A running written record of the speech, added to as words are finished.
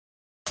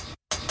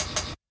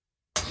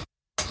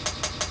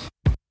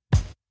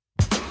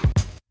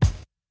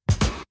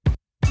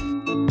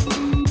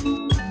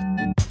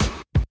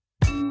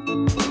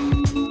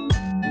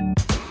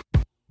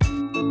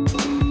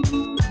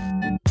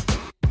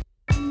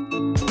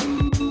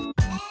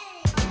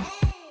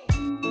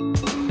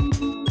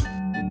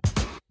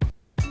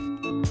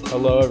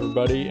Hello,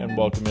 everybody, and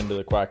welcome into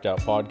the Quacked Out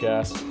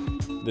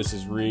Podcast. This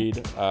is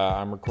Reed.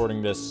 I'm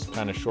recording this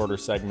kind of shorter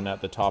segment at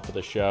the top of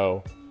the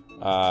show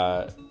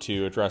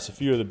to address a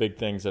few of the big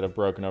things that have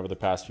broken over the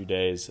past few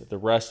days. The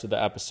rest of the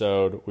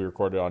episode we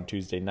recorded on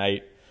Tuesday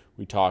night.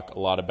 We talk a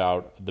lot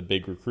about the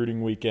big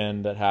recruiting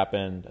weekend that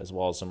happened, as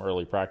well as some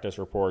early practice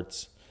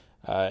reports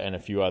and a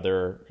few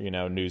other,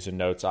 news and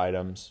notes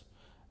items.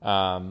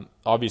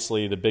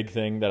 Obviously, the big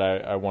thing that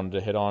I wanted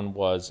to hit on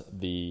was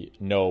the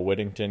Noah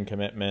Whittington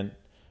commitment.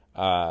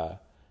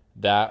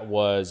 That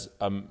was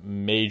a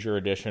major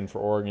addition for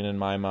Oregon in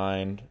my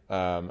mind.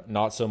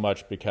 Not so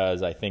much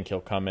because I think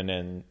he'll come in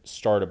and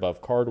start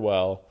above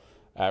Cardwell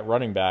at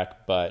running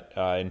back, but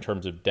in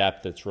terms of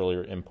depth, it's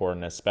really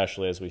important,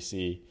 especially as we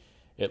see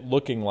it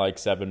looking like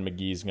Seven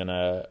McGee's going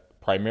to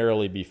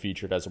primarily be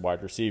featured as a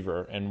wide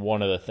receiver. And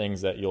one of the things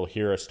that you'll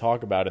hear us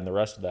talk about in the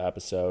rest of the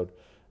episode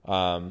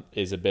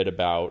is a bit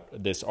about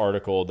this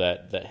article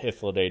that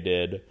Hifliday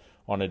did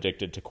on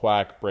Addicted to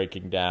Quack,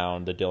 breaking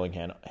down the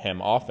Dillingham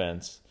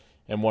offense.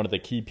 And one of the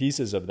key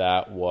pieces of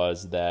that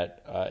was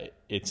that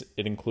it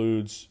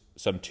includes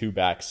some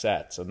two-back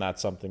sets, and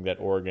that's something that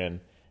Oregon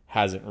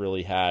hasn't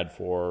really had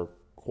for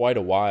quite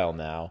a while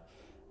now.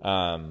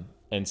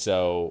 And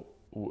so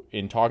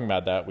in talking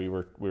about that, we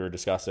were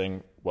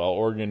discussing, well,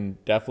 Oregon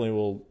definitely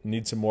will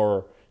need some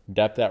more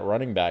depth at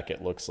running back,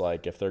 it looks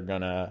like, if they're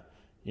going to,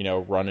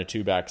 run a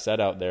two-back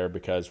set out there,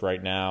 because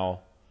right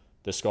now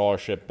the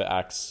scholarship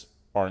backs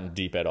aren't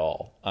deep at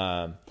all.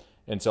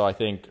 And so I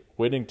think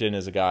Whittington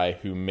is a guy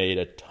who made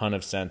a ton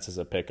of sense as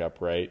a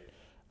pickup, right?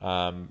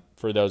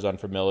 For those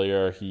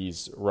unfamiliar,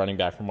 he's running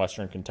back from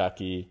Western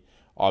Kentucky.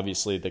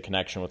 Obviously, the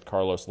connection with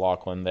Carlos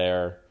Lachlan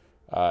there,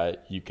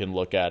 you can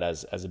look at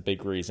as a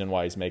big reason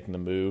why he's making the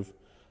move.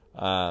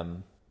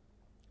 And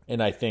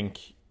I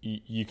think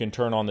you can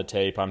turn on the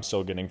tape. I'm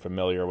still getting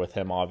familiar with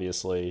him,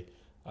 obviously.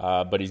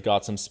 But he's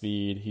got some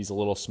speed. He's a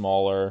little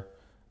smaller.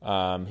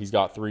 He's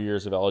got 3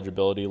 years of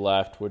eligibility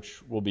left,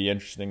 which will be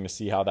interesting to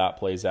see how that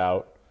plays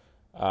out.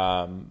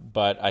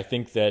 But I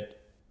think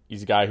that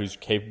he's a guy who's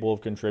capable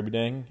of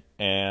contributing,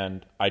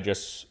 and I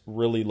just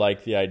really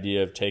like the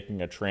idea of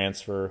taking a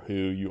transfer who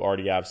you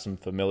already have some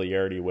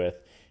familiarity with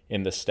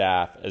in the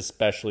staff,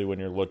 especially when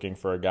you're looking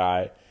for a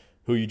guy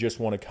who you just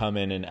want to come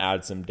in and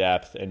add some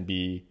depth and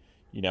be,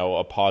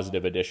 a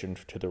positive addition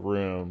to the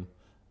room.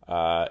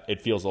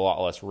 It feels a lot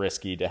less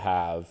risky to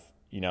have,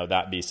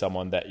 that be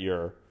someone that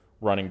your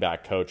running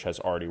back coach has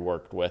already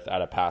worked with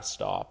at a past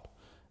stop.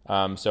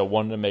 So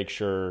wanted to make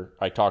sure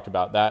I talked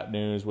about that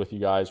news with you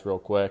guys real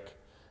quick.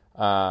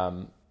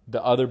 The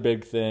other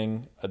big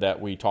thing that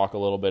we talk a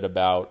little bit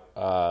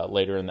about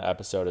later in the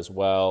episode as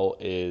well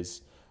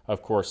is,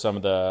 of course, some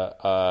of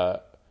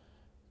the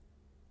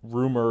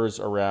rumors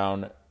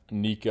around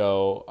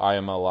Nico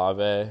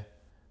Iamaleava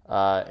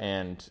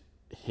and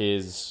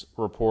his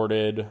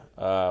reported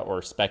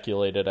or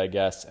speculated, I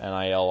guess,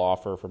 NIL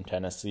offer from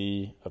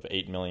Tennessee of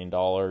 $8 million.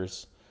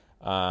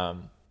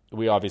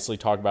 We obviously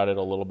talked about it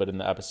a little bit in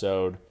the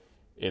episode.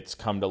 It's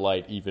come to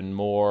light even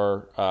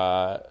more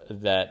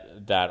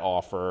that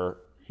offer,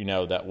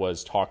 that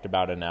was talked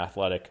about in an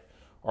Athletic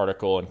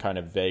article in kind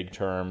of vague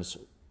terms,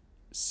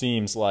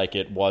 seems like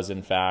it was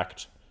in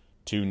fact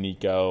to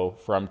Nico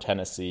from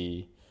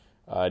Tennessee.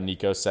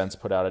 Nico since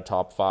put out a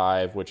top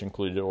 5, which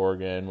included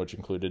Oregon, which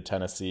included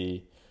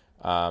Tennessee.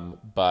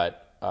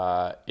 But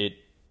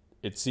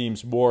it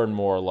seems more and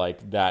more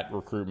like that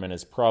recruitment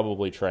is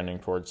probably trending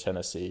towards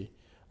Tennessee.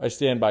 I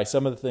stand by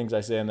some of the things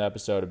I say in the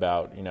episode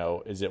about,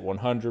 is it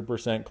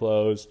 100%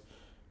 closed?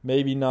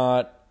 Maybe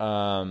not.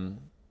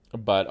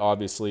 But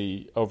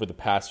obviously over the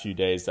past few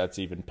days, that's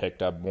even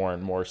picked up more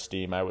and more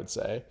steam, I would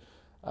say.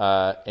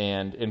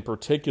 And in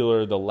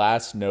particular, the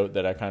last note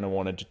that I kind of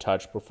wanted to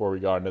touch before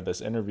we got into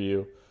this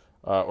interview,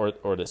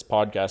 or this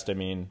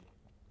podcast,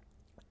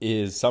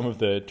 is some of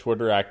the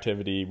Twitter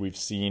activity we've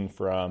seen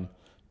from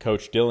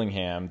Coach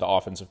Dillingham, the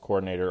offensive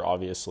coordinator,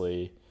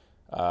 obviously,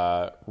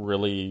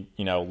 really,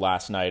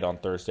 last night on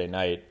Thursday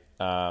night,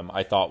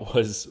 I thought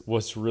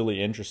was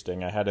really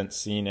interesting. I hadn't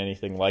seen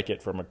anything like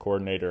it from a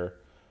coordinator.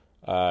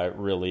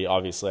 Really,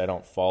 obviously, I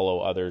don't follow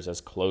others as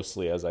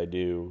closely as I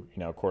do,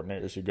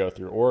 coordinators who go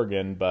through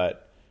Oregon,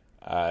 but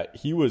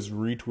he was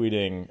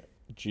retweeting,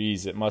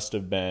 it must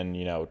have been,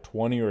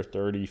 20 or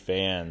 30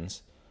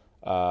 fans,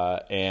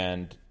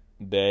 and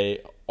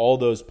all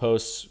those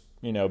posts,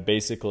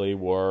 basically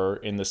were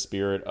in the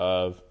spirit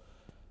of,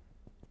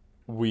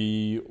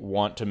 we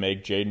want to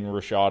make Jaden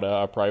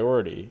Rashada a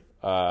priority.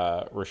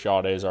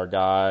 Rashada is our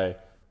guy.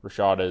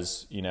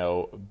 Rashada's,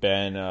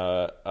 been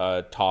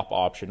a top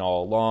option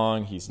all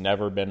along. He's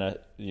never been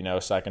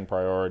a second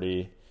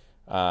priority,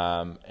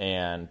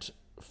 and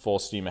full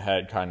steam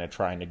ahead kind of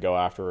trying to go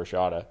after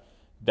Rashada.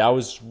 That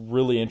was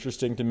really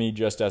interesting to me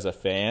just as a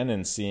fan,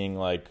 and seeing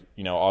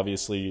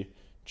obviously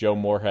Joe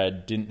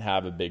Moorhead didn't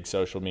have a big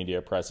social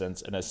media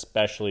presence, and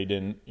especially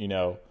didn't,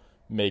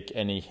 make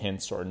any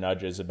hints or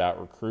nudges about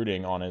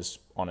recruiting on his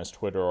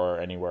Twitter or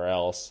anywhere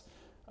else.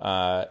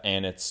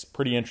 And it's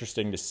pretty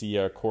interesting to see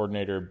a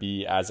coordinator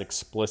be as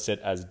explicit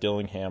as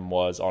Dillingham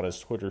was on his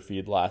Twitter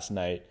feed last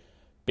night,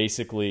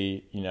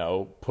 basically,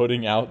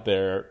 putting out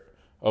there,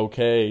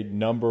 okay,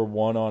 number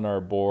one on our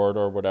board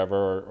or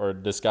whatever, or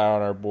this guy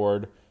on our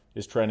board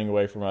is trending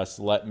away from us.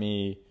 Let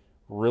me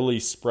really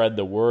spread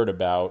the word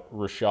about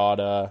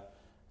Rashada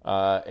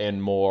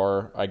and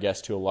more, I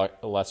guess to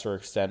a lesser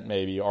extent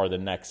maybe, are the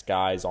next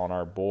guys on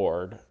our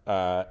board,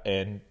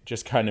 and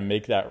just kind of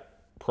make that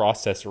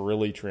process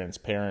really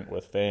transparent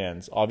with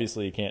fans.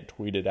 Obviously, he can't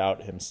tweet it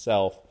out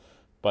himself,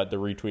 but the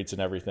retweets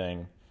and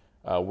everything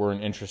were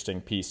an interesting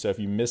piece. So if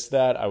you missed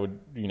that, I would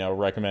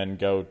recommend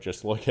go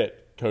just look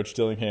at Coach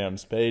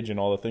Dillingham's page and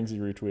all the things he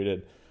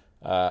retweeted.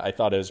 I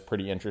thought it was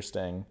pretty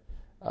interesting.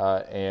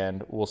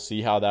 And we'll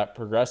see how that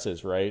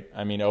progresses, right?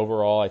 I mean,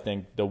 overall, I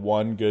think the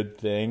one good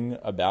thing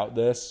about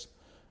this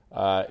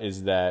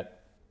is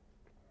that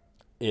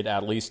it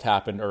at least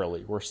happened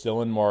early. We're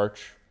still in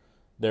March.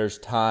 There's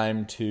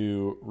time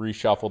to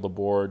reshuffle the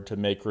board, to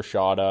make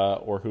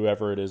Rashada or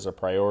whoever it is a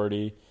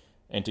priority,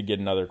 and to get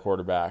another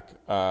quarterback.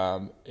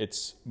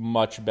 It's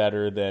much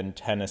better than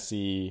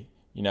Tennessee,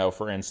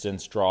 for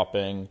instance,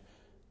 dropping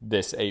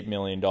this $8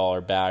 million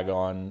bag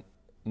on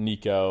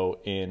Nico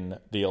in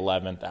the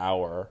 11th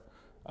hour,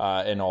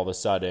 and all of a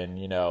sudden,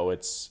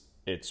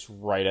 it's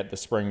right at the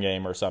spring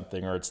game or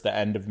something, or it's the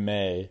end of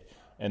May,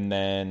 and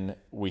then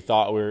we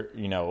thought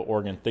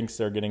Oregon thinks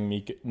they're getting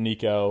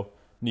Nico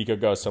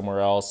goes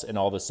somewhere else, and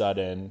all of a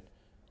sudden,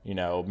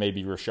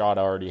 maybe Rashada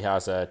already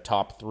has a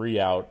top 3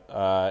 out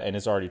and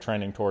is already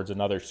trending towards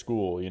another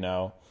school,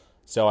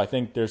 So I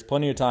think there's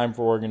plenty of time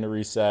for Oregon to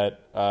reset.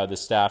 The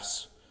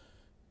staff's,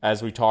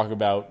 as we talk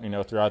about,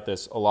 throughout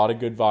this, a lot of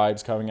good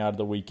vibes coming out of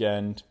the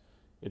weekend.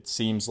 It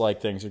seems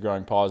like things are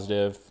going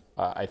positive.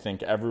 I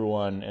think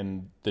everyone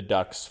in the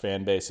Ducks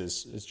fan base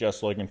is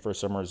just looking for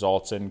some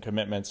results and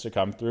commitments to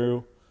come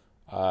through.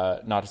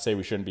 Not to say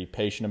we shouldn't be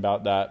patient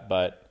about that,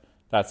 but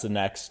that's the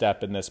next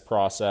step in this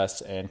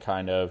process, and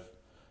kind of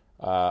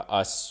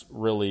us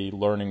really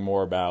learning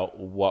more about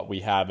what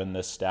we have in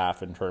this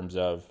staff in terms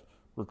of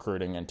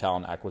recruiting and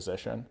talent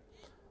acquisition.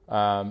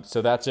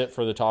 So that's it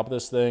for the top of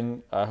this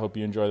thing. I hope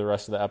you enjoy the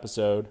rest of the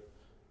episode.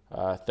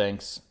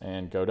 Thanks,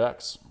 and go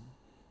Ducks.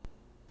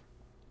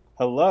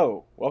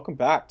 Hello, welcome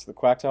back to the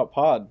Quacked Out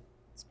Pod.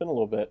 It's been a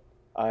little bit.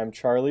 I'm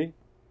Charlie,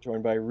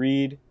 joined by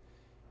Reed.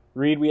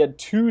 Reed, we had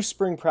 2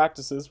 spring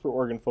practices for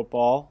Oregon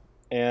football,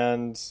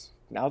 and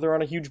now they're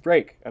on a huge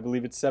break. I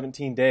believe it's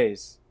 17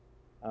 days.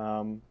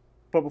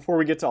 But before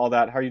we get to all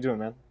that, how are you doing,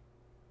 man?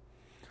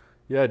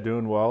 Yeah,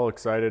 doing well.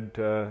 Excited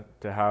to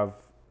have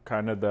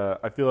kind of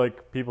I feel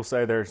like people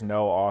say there's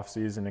no off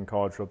season in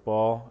college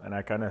football, and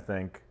I kind of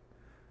think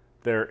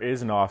there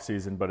is an off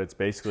season, but it's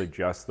basically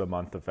just the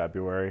month of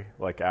February,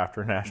 like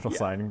after National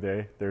Signing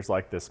Day. There's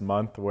like this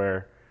month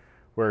where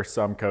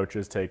some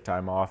coaches take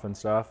time off and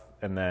stuff,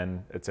 and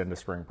then it's into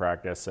spring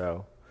practice.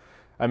 So,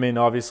 I mean,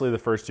 obviously the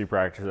first 2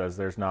 practices,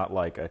 there's not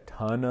like a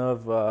ton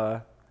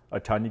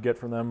you get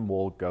from them.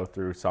 We'll go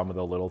through some of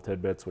the little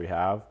tidbits we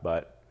have,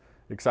 but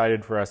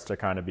excited for us to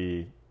kind of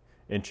be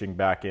inching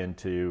back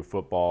into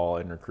football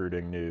and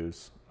recruiting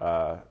news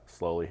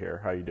slowly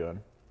here. How you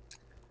doing?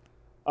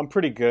 I'm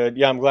pretty good.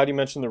 Yeah, I'm glad you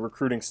mentioned the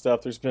recruiting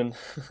stuff. There's been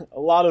a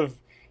lot of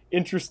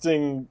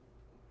interesting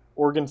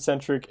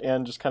Oregon-centric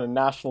and just kind of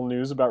national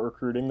news about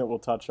recruiting that we'll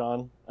touch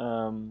on.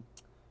 And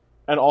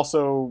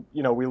also,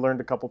 we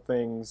learned a couple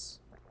things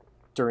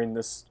during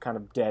this kind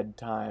of dead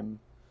time.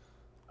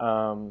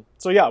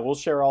 So yeah, we'll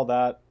share all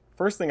that.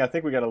 First thing I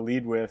think we got to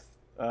lead with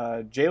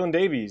Jalen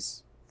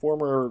Davies,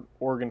 former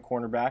Oregon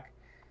cornerback.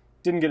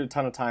 Didn't get a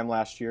ton of time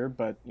last year,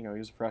 but he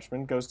was a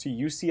freshman. Goes to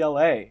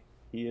UCLA.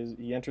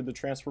 He entered the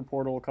transfer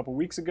portal a couple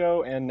weeks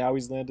ago, and now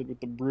he's landed with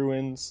the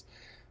Bruins.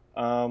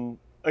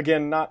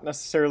 Again, not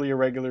necessarily a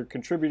regular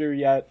contributor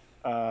yet,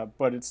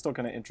 but it's still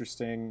kind of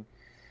interesting.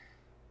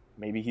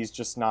 Maybe he's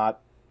just not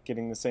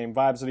getting the same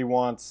vibes that he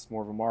wants.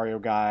 More of a Mario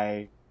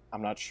guy.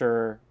 I'm not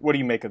sure. What do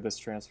you make of this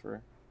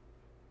transfer?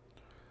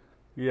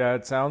 Yeah,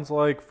 it sounds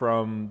like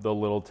from the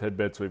little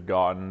tidbits we've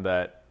gotten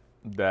that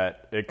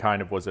it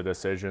kind of was a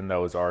decision that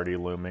was already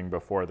looming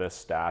before this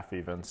staff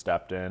even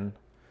stepped in.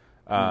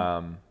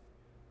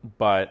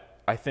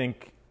 But I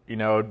think, it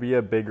would be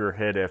a bigger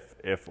hit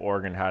if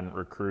Oregon hadn't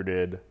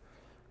recruited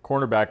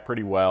cornerback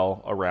pretty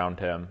well around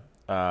him.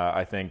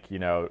 I think,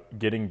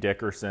 getting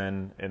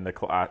Dickerson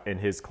in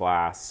his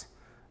class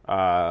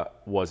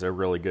was a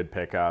really good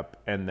pickup.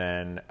 And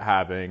then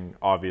having,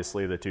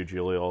 obviously, the 2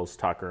 Julials,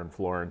 Tucker and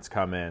Florence,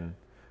 come in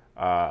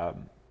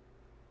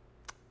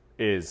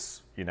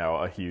is,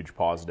 a huge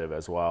positive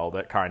as well.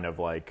 That kind of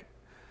like,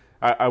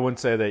 I wouldn't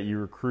say that you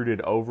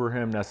recruited over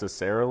him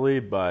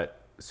necessarily, but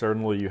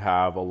certainly you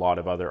have a lot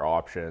of other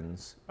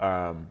options,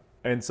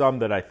 and some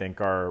that I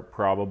think are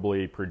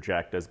probably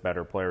project as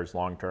better players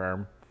long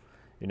term.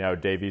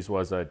 Davies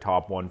was a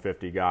top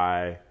 150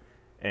 guy,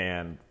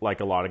 and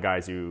like a lot of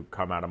guys who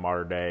come out of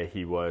Mater Dei,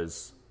 he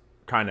was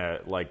kind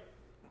of like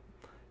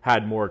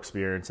had more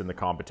experience in the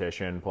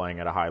competition, playing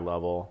at a high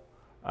level.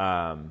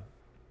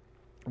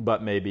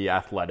 but maybe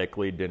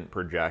athletically didn't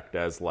project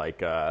as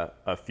like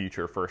a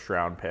future first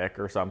round pick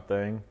or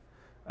something.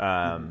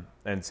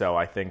 And so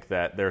I think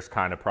that there's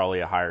kind of probably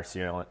a higher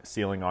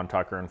ceiling on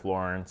Tucker and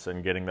Florence,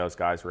 and getting those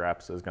guys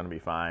reps is going to be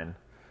fine.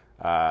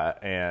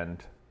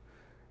 And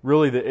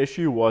really the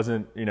issue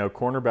wasn't,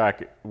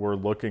 cornerback, we're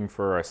looking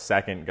for a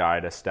second guy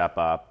to step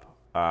up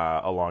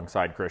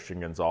alongside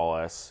Christian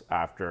Gonzalez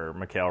after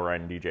Mikael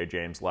Wright and DJ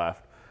James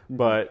left.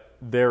 But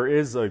there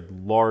is a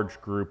large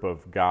group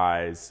of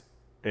guys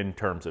in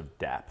terms of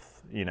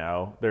depth,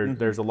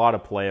 there's a lot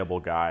of playable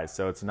guys.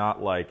 So it's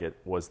not like it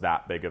was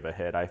that big of a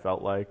hit, I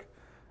felt like,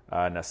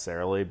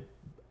 necessarily,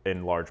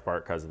 in large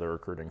part because of the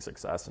recruiting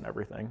success and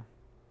everything.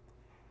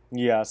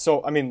 Yeah, so,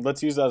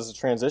 let's use that as a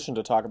transition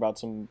to talk about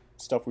some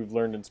stuff we've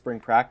learned in spring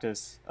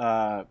practice.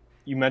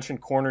 You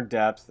mentioned corner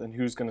depth and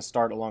who's going to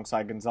start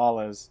alongside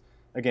Gonzalez.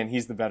 Again,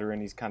 he's the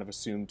veteran. He's kind of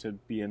assumed to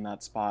be in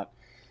that spot.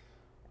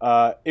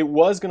 It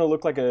was going to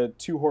look like a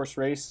two-horse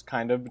race,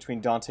 kind of,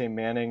 between Dante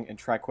Manning and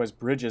Triquez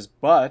Bridges,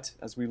 but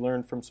as we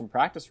learned from some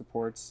practice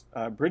reports,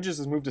 Bridges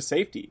has moved to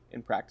safety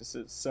in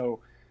practices. So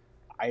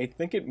I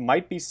think it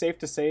might be safe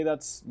to say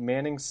that's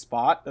Manning's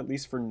spot, at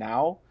least for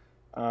now.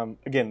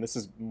 Again, this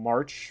is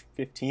March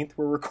 15th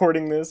we're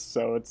recording this,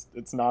 so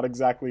it's not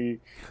exactly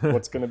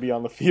what's going to be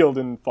on the field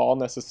in fall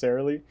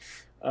necessarily.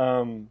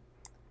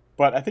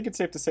 But I think it's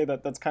safe to say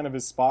that that's kind of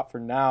his spot for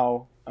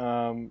now.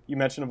 You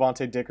mentioned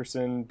Avante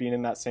Dickerson being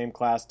in that same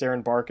class,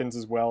 Darren Barkins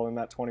as well in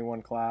that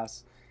 21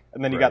 class.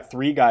 And then you got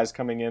three guys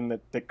coming in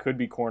that could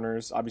be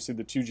corners, obviously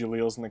the two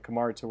Jaleels and then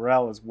Kamari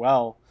Terrell as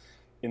well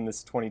in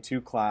this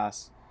 22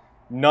 class.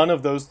 None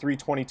of those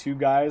 322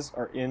 guys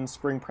are in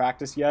spring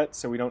practice yet,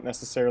 so we don't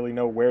necessarily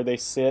know where they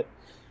sit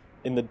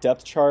in the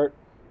depth chart.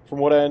 From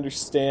what I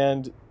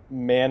understand,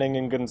 Manning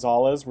and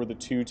Gonzalez were the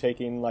two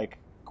taking, like,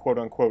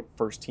 quote-unquote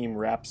first-team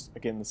reps.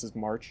 Again, this is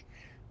March.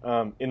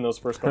 In those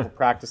first couple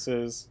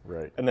practices.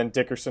 Right. And then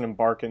Dickerson and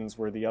Barkins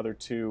were the other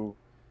two.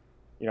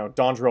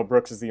 Dondrell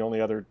Brooks is the only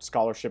other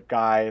scholarship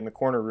guy in the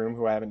corner room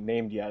who I haven't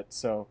named yet.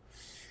 So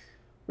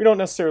we don't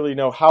necessarily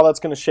know how that's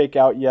going to shake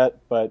out yet,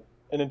 but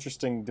an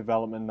interesting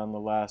development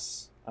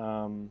nonetheless.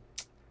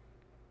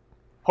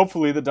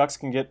 Hopefully the Ducks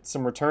can get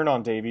some return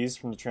on Davies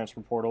from the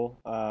transfer portal.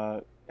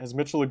 Has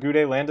Mitchell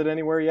Agude landed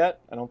anywhere yet?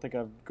 I don't think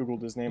I've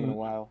Googled his name in a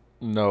while.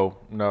 No.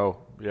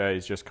 Yeah,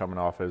 he's just coming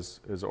off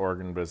his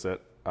Oregon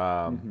visit.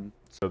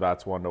 So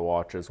that's one to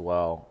watch as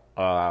well.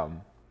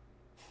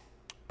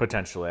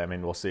 Potentially.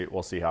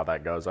 We'll see how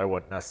that goes. I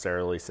wouldn't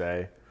necessarily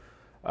say,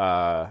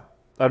 I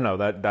don't know,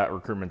 that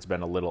recruitment's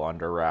been a little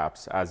under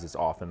wraps, as is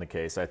often the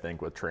case, I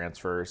think, with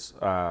transfers.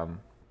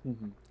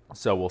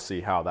 So we'll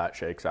see how that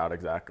shakes out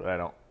exactly. I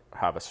don't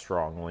have a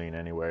strong lean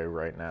anyway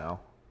right now.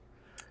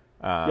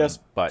 Yes,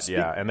 but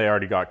yeah, and they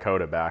already got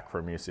Coda back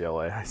from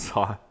UCLA. I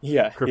saw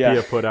Kripia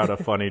yeah. put out a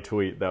funny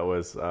tweet that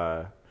was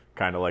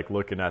kind of like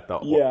looking at the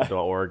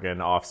Oregon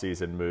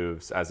offseason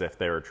moves as if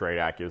they were trade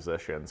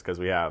acquisitions, because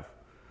we have,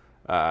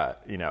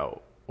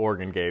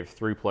 Oregon gave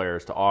 3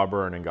 players to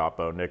Auburn and got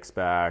Bo Nix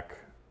back.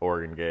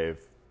 Oregon gave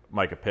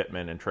Micah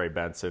Pittman and Trey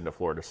Benson to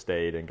Florida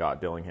State and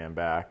got Dillingham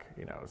back.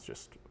 It's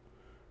just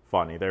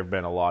funny. There have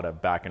been a lot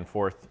of back and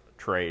forth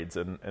trades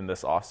in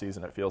this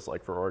offseason, it feels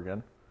like, for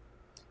Oregon.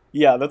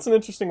 Yeah, that's an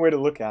interesting way to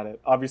look at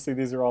it. Obviously,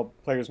 these are all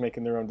players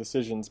making their own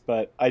decisions,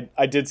 but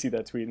I did see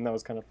that tweet, and that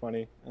was kind of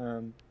funny.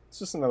 It's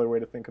just another way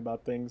to think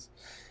about things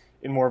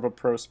in more of a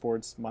pro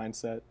sports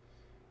mindset.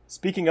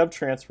 Speaking of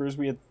transfers,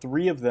 we had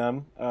 3 of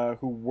them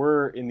who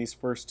were in these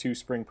first 2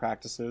 spring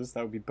practices.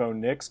 That would be Bo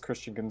Nix,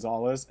 Christian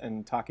Gonzalez,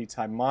 and Taki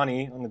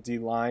Taimani on the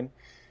D-line.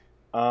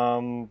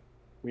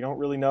 We don't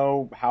really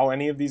know how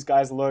any of these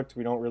guys looked.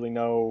 We don't really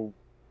know,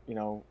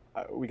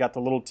 we got the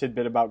little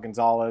tidbit about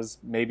Gonzalez,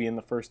 maybe in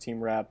the first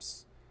team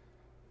reps.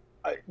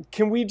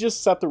 Can we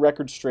just set the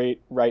record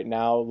straight right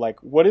now? Like,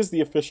 what is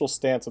the official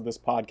stance of this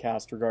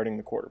podcast regarding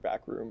the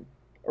quarterback room?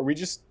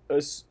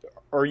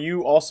 Are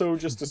you also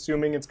just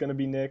assuming it's going to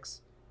be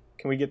Nix?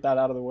 Can we get that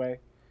out of the way?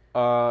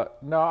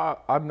 No,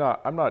 I'm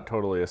not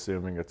totally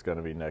assuming it's going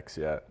to be Nix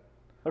yet.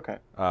 Okay.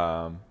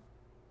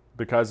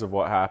 Because of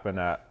what happened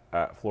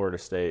at Florida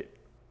State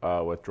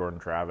with Jordan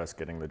Travis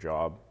getting the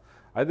job.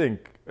 I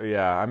think,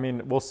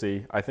 we'll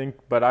see.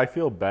 But I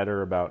feel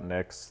better about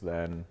Nix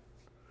than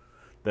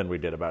we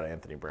did about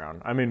Anthony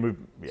Brown.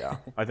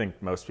 I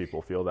think most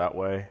people feel that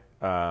way.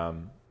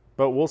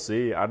 But we'll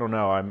see. I don't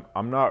know.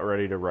 I'm not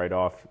ready to write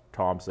off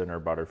Thompson or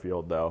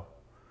Butterfield, though.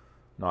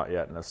 Not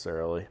yet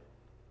necessarily.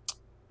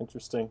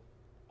 Interesting.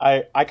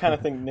 I kind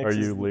of think Nix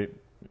is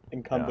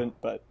incumbent,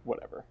 but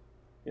whatever.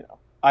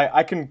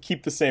 I can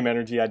keep the same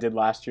energy I did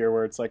last year,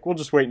 where it's like, we'll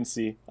just wait and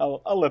see.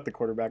 I'll let the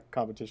quarterback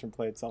competition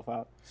play itself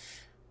out.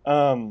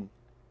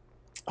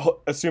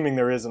 Assuming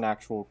there is an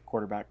actual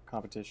quarterback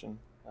competition,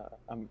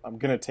 I'm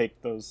going to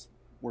take those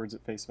words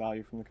at face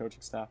value from the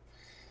coaching staff.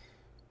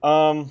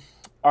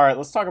 All right,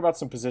 let's talk about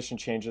some position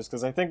changes,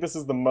 because I think this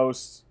is the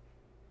most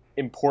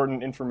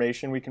important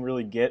information we can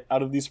really get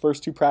out of these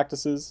first 2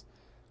 practices.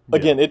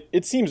 Again,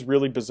 it seems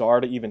really bizarre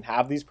to even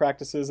have these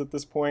practices at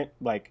this point.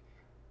 Like,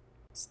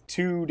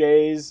 2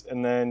 days,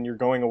 and then you're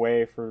going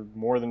away for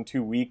more than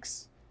 2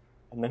 weeks,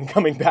 and then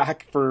coming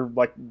back for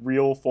like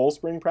real full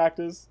spring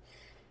practice.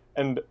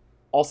 And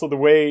also the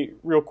way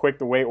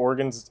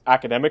Oregon's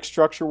academic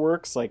structure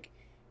works, like,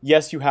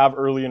 yes, you have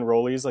early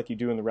enrollees like you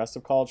do in the rest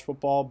of college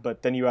football,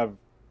 but then you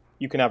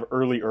can have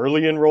early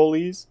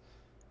enrollees,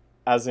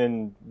 as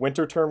in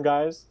winter term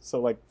guys. So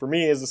like for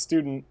me as a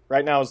student,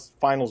 right now is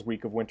finals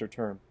week of winter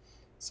term.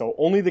 So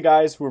only the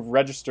guys who have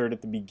registered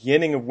at the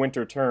beginning of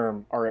winter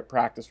term are at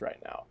practice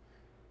right now.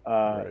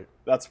 Right.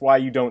 That's why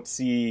you don't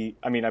see,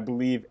 I mean, I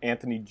believe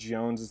Anthony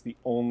Jones is the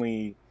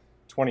only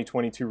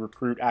 2022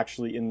 recruit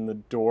actually in the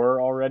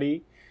door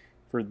already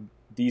for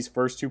these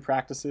first two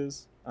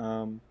practices.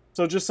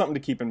 So just something to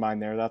keep in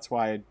mind there. That's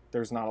why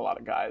there's not a lot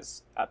of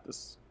guys at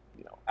this,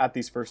 at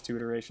these first two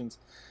iterations.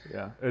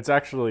 Yeah, it's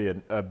actually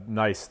a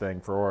nice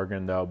thing for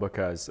Oregon, though,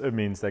 because it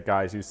means that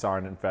guys who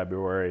sign in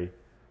February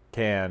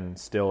can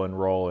still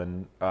enroll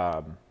in,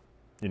 can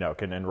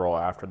enroll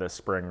after this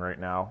spring right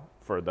now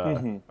for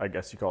the, I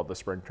guess you call it the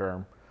spring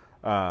term.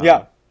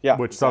 Yeah,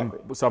 which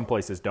exactly. some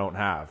places don't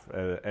have,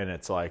 and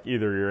it's like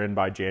either you're in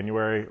by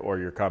January or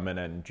you're coming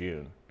in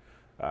June,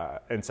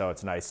 and so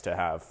it's nice to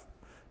have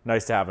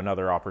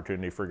another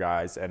opportunity for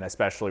guys, and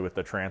especially with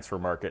the transfer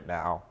market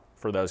now,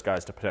 for those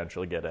guys to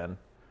potentially get in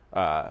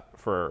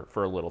for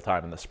a little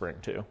time in the spring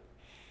too.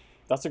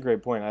 That's a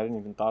great point. I didn't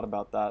even thought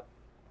about that.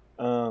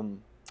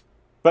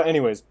 But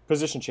anyways,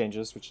 position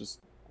changes, which is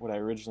what I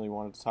originally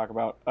wanted to talk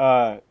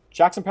about.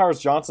 Jackson Powers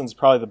Johnson's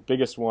probably the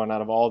biggest one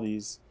out of all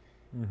these.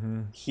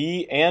 Mm-hmm.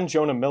 He and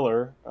Jonah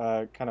Miller,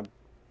 kind of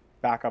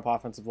backup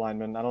offensive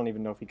lineman, I don't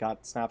even know if he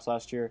got snaps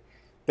last year,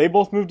 they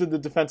both moved to the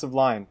defensive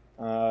line.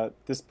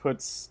 This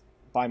puts,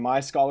 by my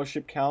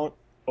scholarship count,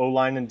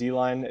 O-line and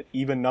D-line at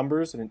even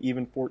numbers and an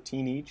even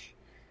 14 each.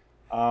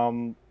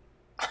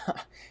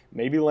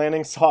 Maybe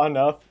Lanning saw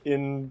enough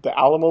in the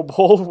Alamo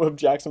Bowl with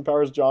Jackson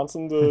Powers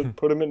Johnson to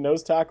put him at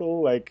nose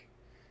tackle. Like,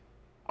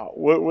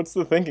 what's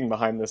the thinking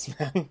behind this,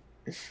 man?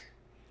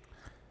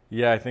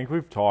 Yeah, I think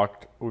we've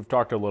talked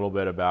a little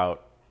bit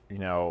about,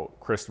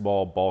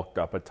 Cristobal bulked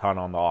up a ton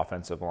on the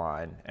offensive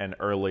line, and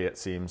early it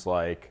seems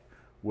like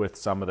with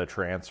some of the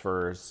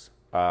transfers,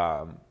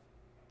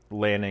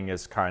 Lanning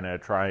is kind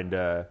of trying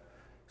to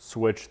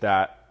switch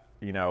that,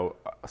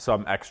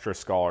 some extra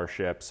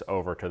scholarships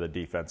over to the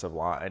defensive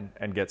line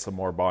and get some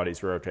more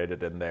bodies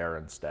rotated in there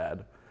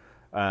instead.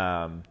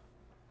 And,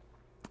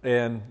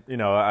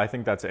 I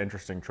think that's an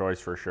interesting choice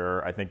for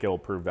sure. I think it'll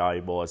prove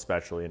valuable,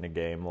 especially in a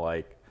game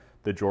like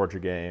the Georgia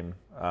game,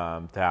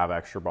 to have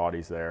extra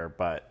bodies there.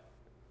 But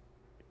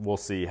we'll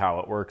see how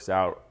it works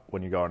out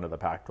when you go into the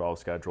Pac-12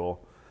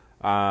 schedule.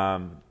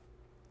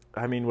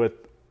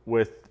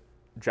 With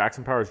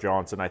Jackson Powers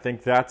Johnson, I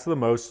think that's the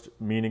most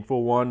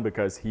meaningful one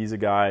because he's a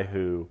guy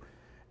who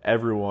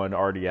everyone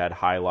already had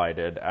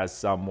highlighted as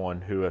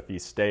someone who, if he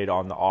stayed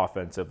on the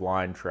offensive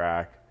line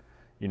track,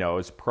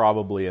 is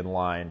probably in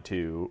line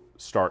to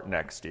start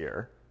next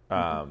year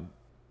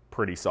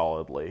pretty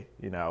solidly,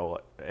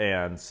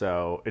 And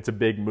so it's a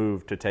big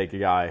move to take a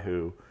guy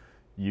who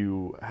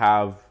you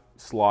have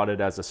slotted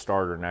as a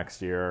starter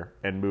next year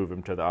and move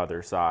him to the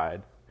other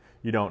side.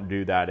 You don't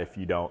do that if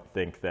you don't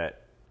think that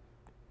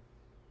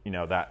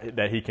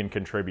that he can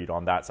contribute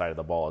on that side of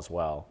the ball as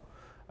well.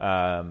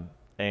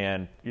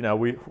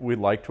 We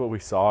liked what we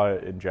saw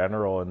in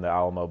general in the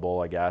Alamo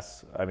Bowl, I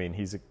guess. I mean,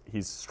 he's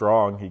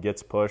strong. He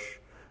gets push,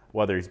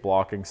 whether he's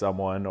blocking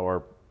someone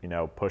or,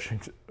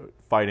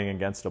 fighting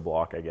against a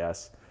block, I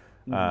guess.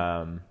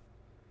 Mm-hmm.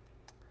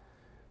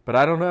 But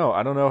I don't know.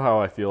 I don't know how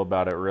I feel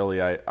about it,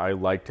 really. I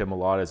liked him a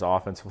lot as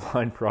offensive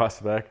line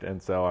prospect, and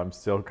so I'm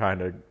still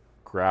kind of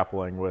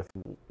grappling with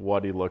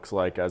what he looks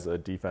like as a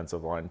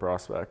defensive line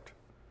prospect.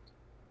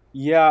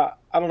 Yeah,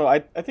 I don't know. I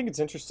think it's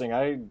interesting.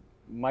 I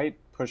might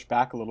push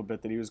back a little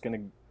bit that he was going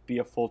to be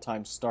a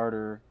full-time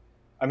starter.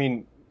 I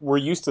mean, we're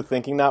used to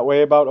thinking that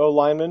way about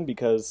O-linemen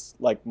because,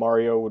 like,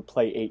 Mario would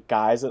play 8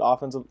 guys at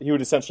offensive. He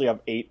would essentially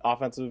have 8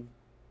 offensive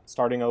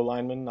starting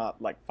O-linemen,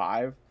 not, like,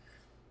 5.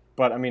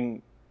 But, I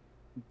mean,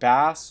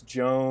 Bass,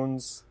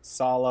 Jones,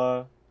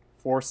 Sala,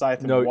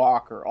 Forsyth, and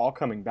Walker all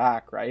coming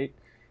back, right?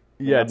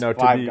 Yeah, that's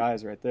 5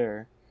 guys right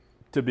there.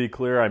 To be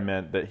clear, I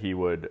meant that he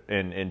would,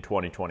 in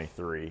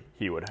 2023,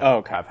 he would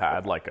have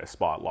had like a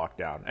spot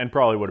lockdown and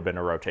probably would have been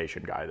a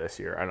rotation guy this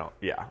year.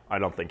 I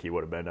don't think he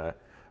would have been a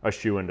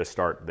shoo-in to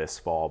start this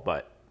fall,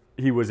 but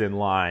he was in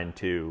line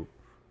to,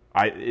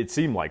 it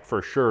seemed like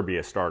for sure be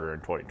a starter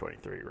in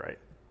 2023, right?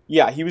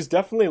 Yeah, he was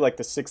definitely like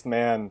the 6th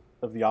man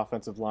of the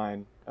offensive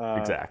line.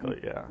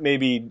 Exactly, yeah.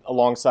 Maybe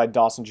alongside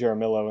Dawson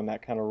Jaramillo in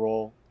that kind of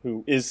role,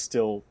 who is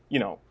still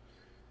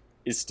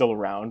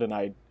around, and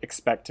I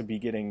expect to be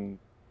getting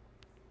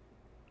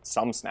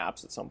some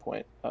snaps at some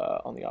point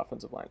on the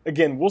offensive line.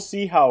 Again, we'll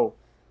see how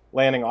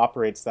Lanning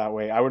operates that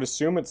way. I would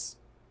assume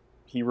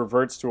he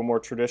reverts to a more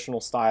traditional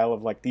style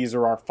of like, these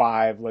are our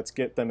 5, let's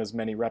get them as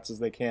many reps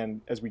as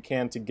we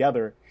can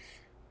together.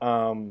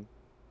 Again,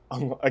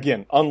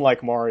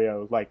 unlike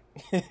Mario, like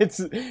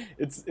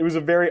it was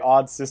a very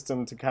odd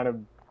system to kind of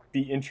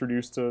be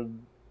introduced to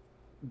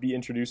be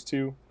introduced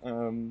to,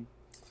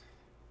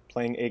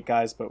 playing 8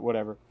 guys, but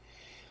whatever.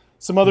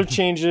 Some other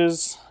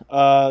changes,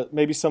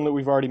 maybe some that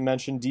we've already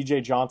mentioned.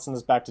 DJ Johnson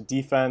is back to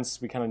defense.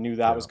 We kind of knew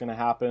that was going to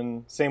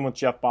happen. Same with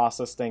Jeff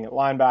Bossa staying at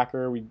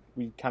linebacker.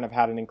 We kind of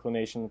had an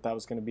inclination that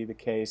was going to be the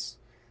case.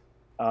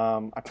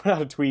 I put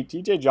out a tweet.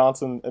 DJ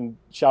Johnson, and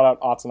shout out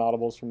Odds and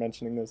Audibles for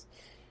mentioning this.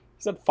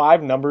 He's had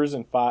five numbers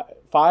and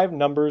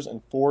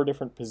 4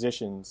 different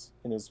positions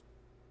in his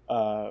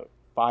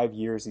 5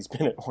 years he's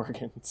been at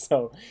Oregon.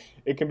 So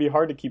it can be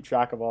hard to keep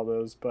track of all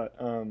those, but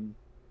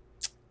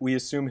we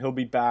assume he'll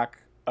be back.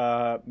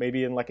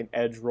 Maybe in like an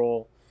edge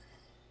role.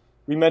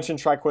 We mentioned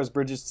Trikweze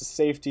Bridges to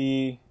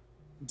safety.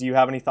 Do you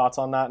have any thoughts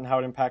on that and how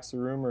it impacts the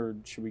room, or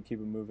should we keep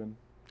it moving?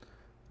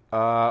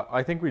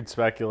 I think we'd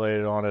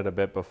speculated on it a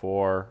bit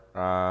before,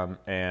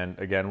 and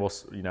again, we'll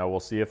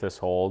see if this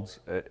holds.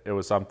 It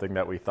was something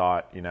that we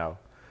thought,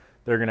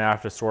 they're going to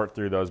have to sort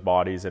through those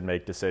bodies and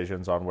make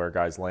decisions on where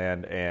guys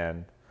land,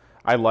 and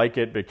I like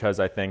it because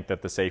I think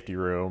that the safety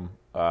room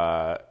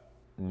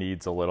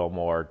needs a little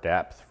more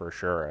depth for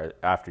sure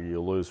after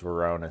you lose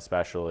Verone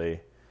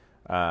especially.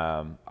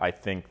 I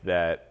think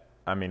that,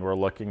 we're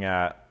looking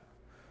at,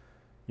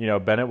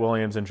 Bennett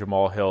Williams and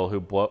Jamal Hill, who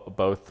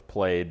both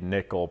played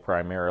nickel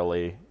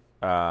primarily,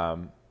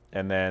 and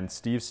then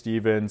Steve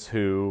Stevens,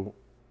 who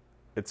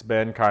it's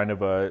been kind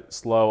of a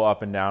slow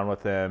up and down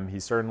with him.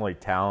 He's certainly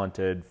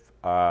talented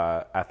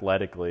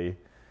athletically,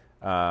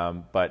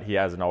 but he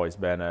hasn't always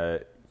been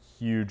a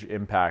huge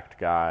impact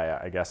guy,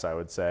 I guess I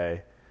would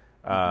say.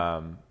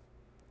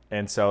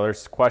 And so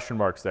there's question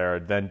marks there.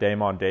 Then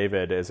Damon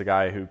David is a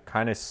guy who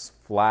kind of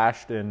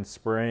flashed in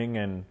spring,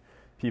 and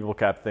people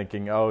kept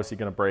thinking, oh, is he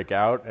going to break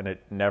out? And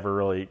it never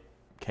really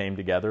came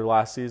together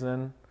last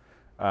season.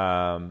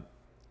 And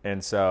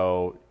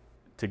so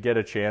to get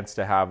a chance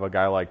to have a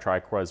guy like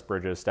Trikweze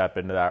Bridges step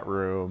into that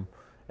room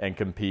and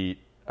compete,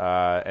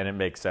 and it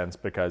makes sense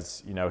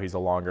because, he's a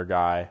longer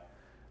guy.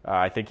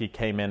 I think he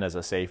came in as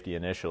a safety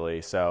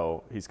initially,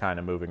 so he's kind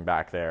of moving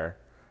back there.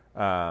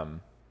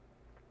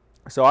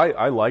 So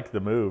I like the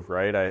move,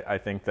 right? I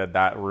think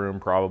that room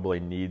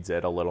probably needs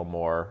it a little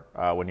more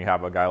when you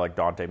have a guy like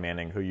Dante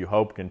Manning, who you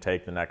hope can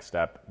take the next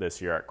step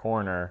this year at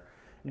corner,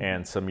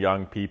 and some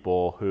young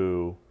people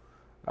who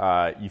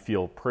you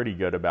feel pretty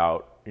good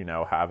about,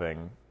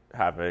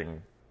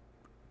 having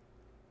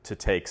to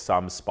take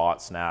some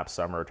spot snaps,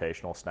 some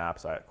rotational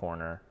snaps at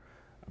corner.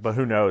 But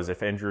who knows,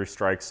 if injury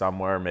strikes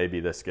somewhere,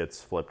 maybe this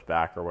gets flipped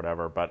back or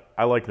whatever. But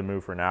I like the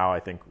move for now. I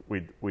think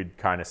we'd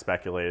kind of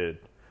speculated.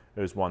 It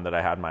was one that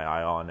I had my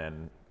eye on,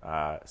 and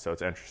so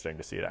it's interesting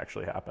to see it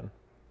actually happen.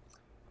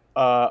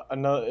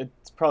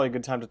 It's probably a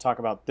good time to talk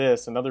about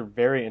this. Another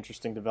very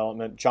interesting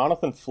development.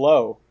 Jonathan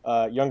Flo,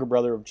 younger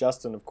brother of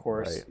Justin, of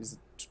course. Right. He's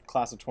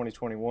class of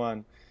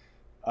 2021.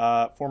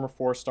 Former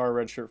 4-star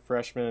redshirt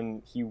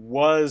freshman. He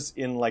was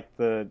in like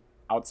the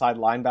outside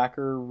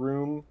linebacker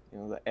room,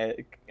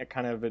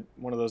 kind of at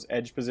one of those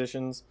edge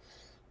positions.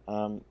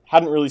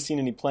 Hadn't really seen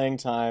any playing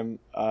time,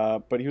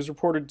 but he was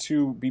reported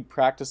to be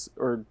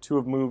to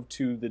have moved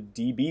to the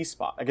DB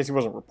spot. I guess he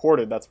wasn't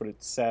reported. That's what it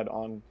said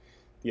on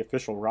the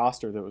official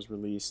roster that was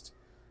released.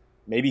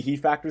 Maybe he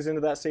factors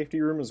into that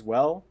safety room as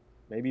well.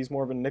 Maybe he's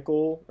more of a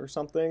nickel or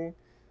something.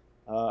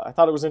 I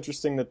thought it was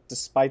interesting that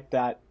despite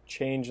that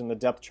change in the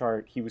depth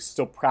chart, he was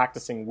still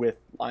practicing with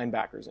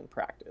linebackers in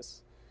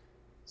practice.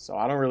 So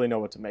I don't really know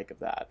what to make of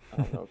that. I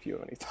don't know if you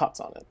have any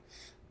thoughts on it.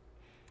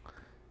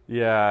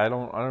 Yeah, I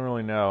don't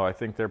really know. I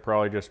think they're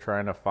probably just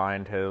trying to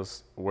find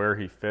where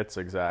he fits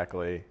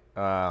exactly.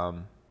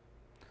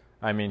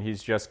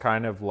 He's just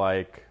kind of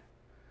like,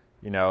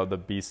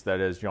 the beast that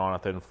is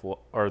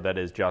that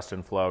is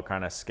Justin Flo,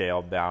 kind of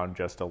scaled down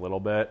just a little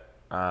bit.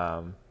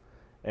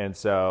 And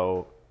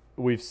so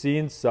we've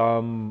seen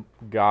some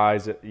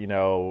guys,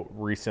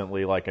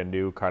 recently, like a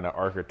new kind of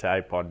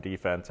archetype on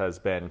defense has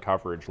been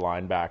coverage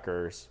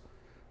linebackers,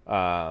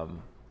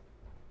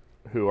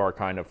 who are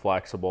kind of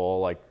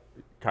flexible, like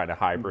kind of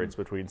hybrids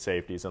between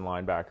safeties and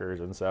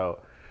linebackers. And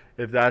so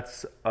if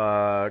that's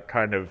a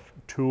kind of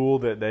tool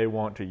that they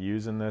want to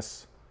use in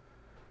this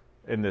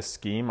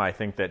scheme, I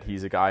think that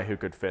he's a guy who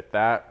could fit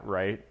that,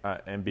 right,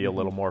 and be a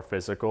little more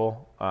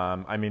physical.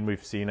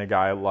 We've seen a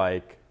guy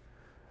like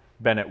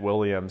Bennett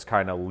Williams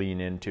kind of lean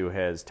into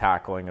his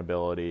tackling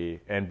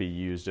ability and be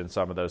used in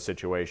some of those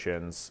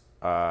situations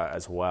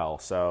as well.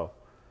 So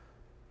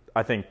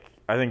I think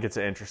it's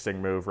an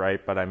interesting move,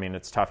 right? But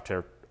it's tough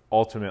to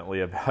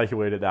ultimately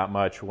evaluate it that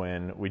much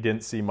when we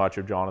didn't see much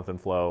of Jonathan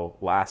Flo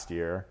last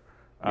year,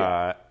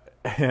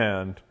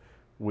 and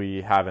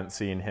we haven't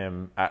seen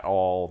him at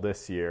all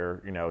this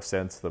year,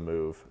 since the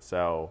move.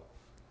 So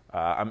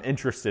I'm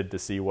interested to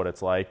see what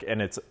it's like, and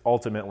it's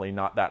ultimately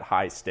not that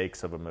high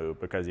stakes of a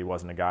move because he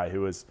wasn't a guy who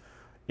was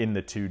in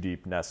the too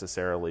deep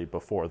necessarily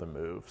before the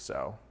move.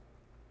 So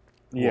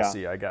we'll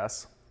see, I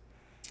guess.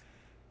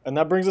 And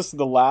that brings us to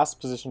the last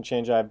position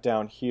change I have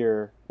down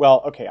here.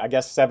 Well, okay, I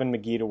guess Seven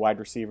McGee to wide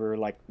receiver,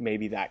 like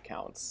maybe that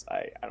counts.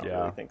 I don't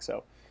really think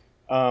so.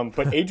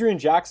 But Adrian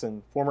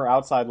Jackson, former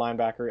outside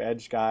linebacker,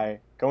 edge guy,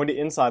 going to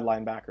inside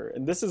linebacker.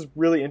 And this is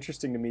really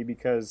interesting to me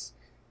because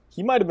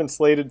he might have been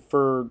slated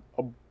for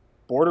a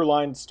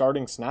borderline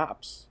starting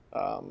snaps.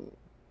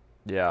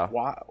 Yeah.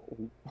 Wow.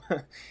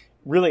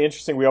 Really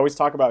interesting. We always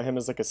talk about him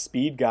as like a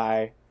speed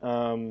guy.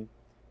 And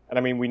I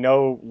mean, we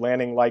know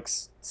Lanning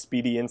likes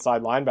speedy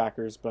inside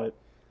linebackers, but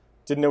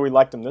didn't know he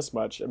liked him this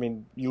much. I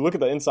mean, you look at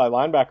the inside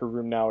linebacker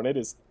room now, and it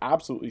is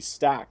absolutely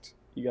stacked.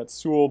 You got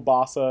Sewell,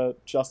 Bossa,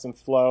 Justin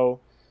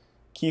Flo,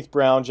 Keith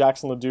Brown,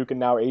 Jackson LeDuc, and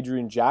now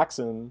Adrian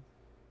Jackson.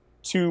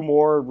 2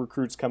 more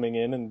recruits coming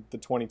in the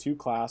 22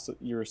 class,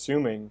 you're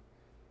assuming.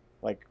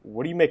 Like,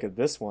 what do you make of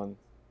this one?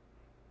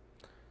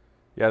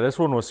 Yeah, this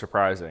one was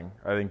surprising.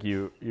 I think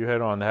you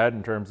hit on the head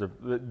in terms of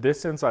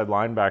this inside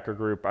linebacker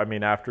group. I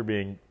mean, after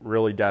being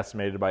really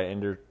decimated by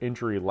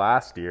injury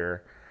last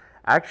year,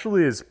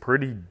 actually is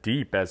pretty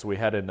deep as we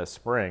head into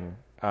spring.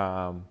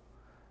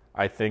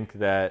 I think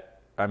that,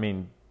 I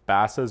mean,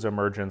 Bassa's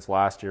emergence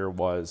last year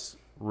was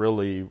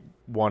really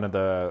one of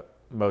the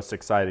most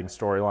exciting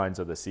storylines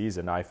of the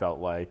season, I felt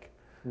like.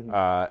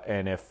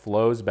 And if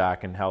Flo's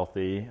back and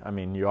healthy, I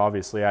mean, you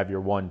obviously have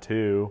your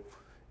 1-2.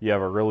 You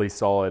have a really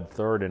solid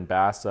third in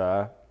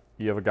Bassa.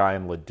 You have a guy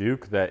in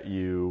LeDuc that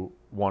you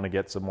want to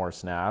get some more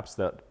snaps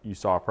that you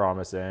saw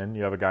promise in.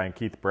 You have a guy in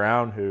Keith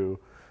Brown who,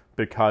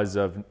 because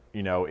of,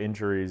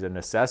 injuries and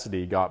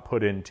necessity, got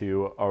put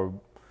into a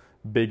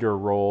bigger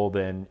role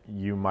than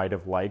you might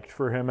have liked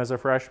for him as a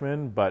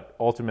freshman. But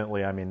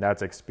ultimately, I mean,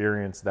 that's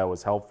experience that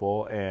was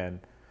helpful, and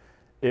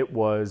it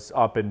was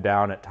up and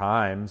down at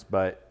times,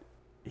 but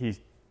he's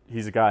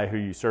a guy who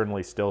you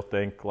certainly still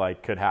think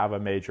like could have a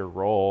major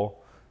role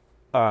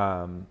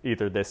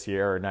either this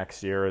year or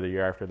next year or the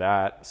year after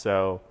that.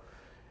 So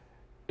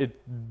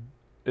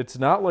it's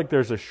not like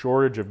there's a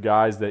shortage of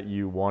guys that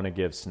you want to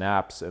give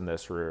snaps in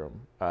this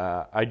room.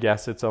 I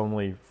guess it's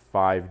only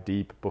 5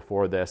 deep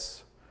before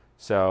this.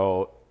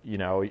 So,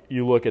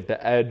 you look at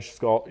the edge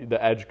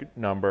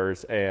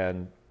numbers,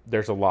 and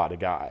there's a lot of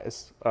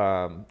guys.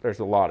 There's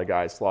a lot of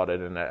guys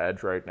slotted in the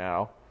edge right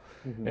now.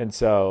 And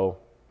so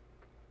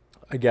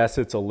I guess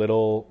there's a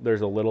little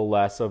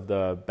less of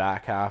the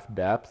back half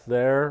depth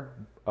there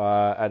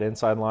at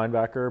inside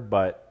linebacker,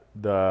 but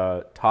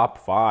the top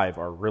 5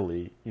 are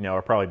really,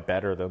 are probably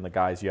better than the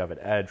guys you have at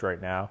edge right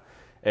now.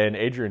 And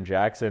Adrian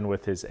Jackson,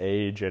 with his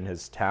age and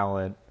his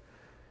talent,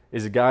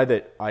 is a guy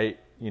that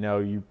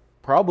you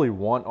probably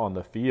want on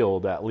the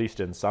field, at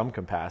least in some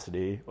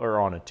capacity, or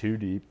on a 2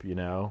 deep,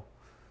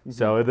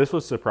 So this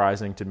was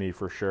surprising to me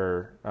for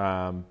sure,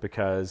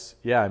 because,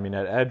 I mean,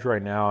 at edge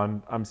right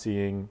now, I'm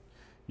seeing,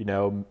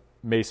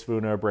 Mace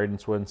Funa, Braden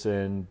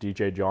Swinson,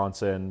 DJ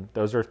Johnson.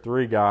 Those are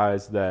 3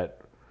 guys that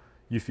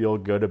you feel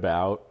good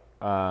about.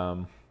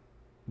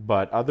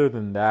 But other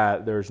than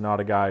that, there's not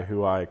a guy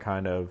who I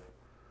kind of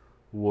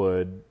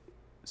would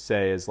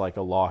say is like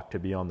a lock to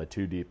be on the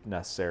 2 deep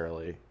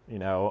necessarily.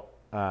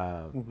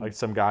 Like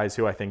some guys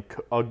who I think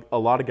a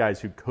lot of guys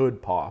who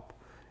could pop,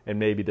 and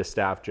maybe the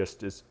staff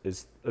just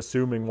is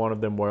assuming one of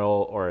them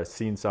will, or has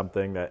seen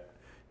something that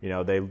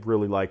they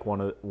really like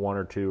one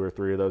or 2 or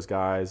 3 of those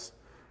guys.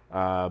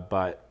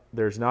 But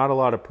there's not a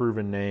lot of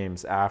proven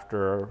names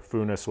after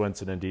Funa,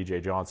 Swinson, and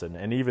DJ Johnson,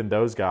 and even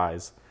those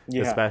guys,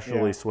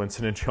 especially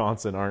Swinson and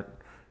Johnson,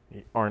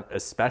 aren't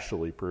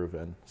especially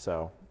proven.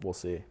 So we'll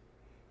see.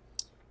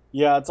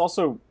 Yeah, it's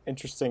also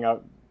interesting.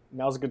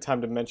 Now's a good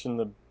time to mention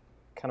the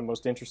kind of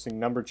most interesting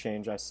number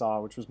change I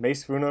saw, which was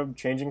Mace Funa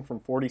changing from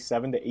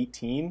 47 to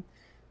 18.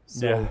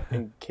 So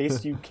in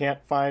case you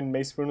can't find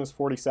Mace Funa's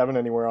 47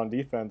 anywhere on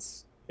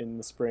defense in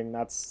the spring,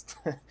 that's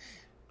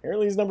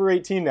apparently he's number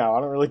 18 now.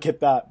 I don't really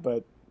get that,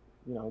 but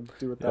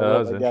do with that.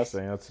 That's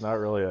interesting. That's not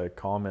really a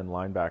common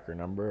linebacker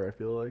number, I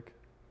feel like.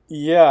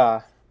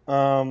 Yeah.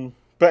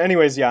 But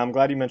anyways, I'm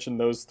glad you mentioned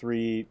those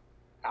 3.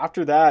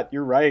 After that,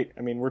 you're right.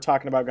 I mean, we're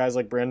talking about guys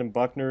like Brandon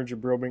Buckner,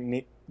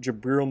 Jabril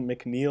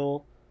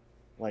McNeil,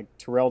 like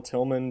Terrell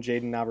Tillman,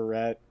 Jaden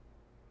Navarrete.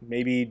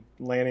 Maybe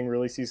Lanning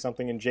really sees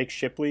something in Jake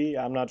Shipley.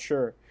 I'm not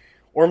sure.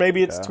 Or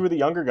maybe it's 2 of the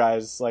younger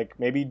guys. Like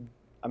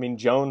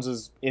Jones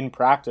is in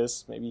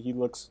practice. Maybe he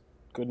looks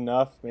good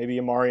enough. Maybe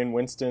Amarian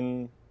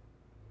Winston,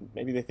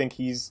 maybe they think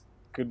he's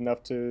good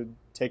enough to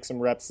take some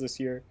reps this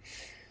year.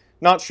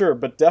 Not sure,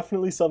 but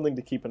definitely something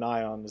to keep an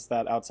eye on is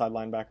that outside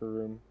linebacker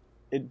room.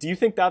 Do you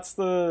think that's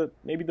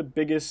maybe the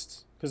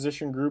biggest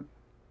position group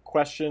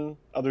question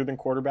other than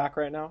quarterback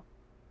right now?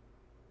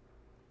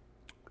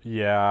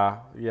 Yeah,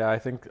 I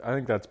think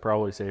that's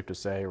probably safe to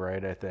say,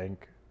 right? I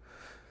think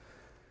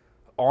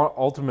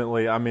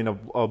ultimately, I mean,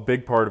 a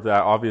big part of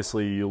that,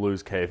 obviously you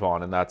lose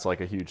Kayvon, and that's like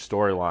a huge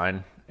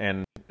storyline,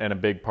 and a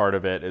big part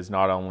of it is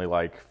not only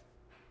like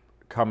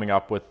coming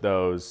up with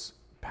those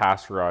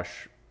pass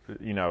rush,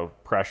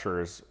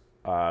 pressures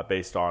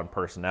based on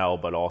personnel,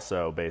 but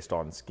also based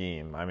on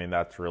scheme. I mean,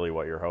 that's really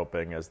what you're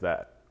hoping is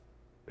that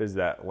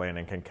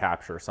Lanning can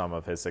capture some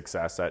of his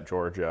success at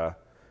Georgia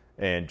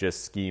and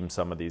just scheme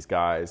some of these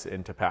guys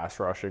into pass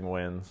rushing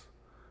wins.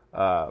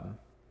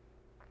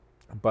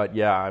 But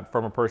yeah,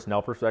 from a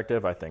personnel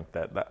perspective, I think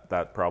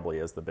that probably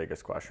is the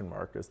biggest question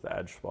mark, is the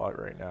edge spot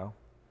right now.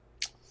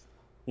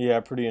 Yeah,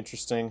 pretty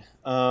interesting.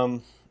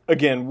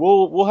 Again,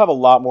 we'll have a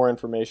lot more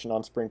information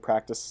on spring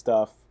practice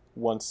stuff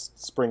once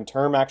spring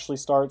term actually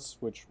starts,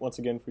 which once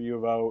again for U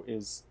of O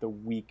is the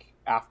week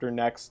after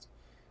next.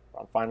 We're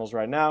on finals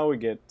right now. We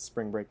get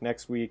spring break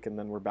next week, and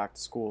then we're back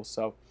to school.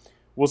 So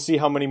we'll see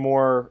how many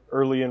more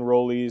early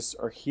enrollees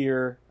are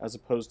here as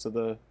opposed to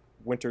the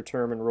winter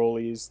term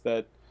enrollees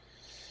that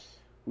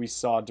we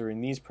saw during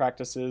these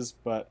practices.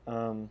 But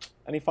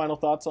any final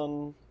thoughts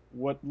on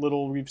what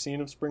little we've seen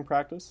of spring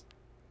practice?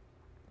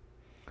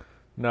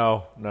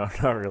 No,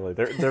 not really.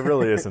 There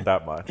really isn't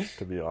that much,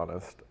 to be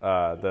honest.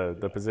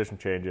 The position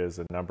changes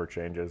and number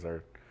changes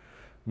are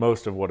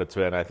most of what it's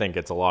been. I think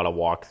it's a lot of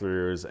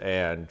walkthroughs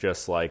and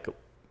just like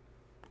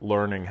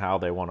learning how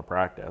they want to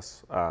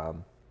practice.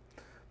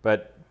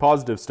 But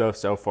positive stuff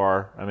so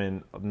far. I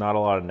mean, not a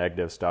lot of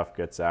negative stuff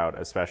gets out,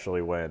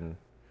 especially when,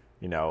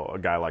 you know, a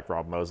guy like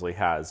Rob Mosley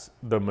has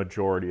the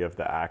majority of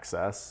the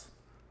access.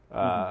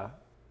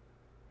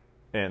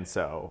 And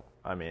so,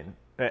 I mean,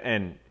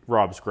 and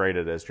Rob's great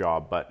at his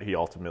job, but he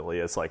ultimately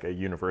is like a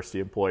university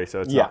employee,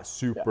 so it's not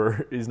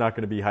super, he's not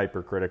going to be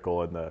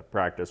hypercritical in the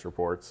practice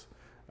reports.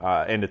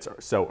 And it's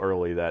so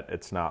early that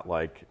it's not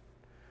like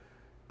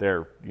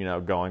they're, you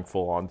know, going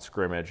full on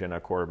scrimmage and a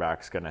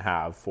quarterback's going to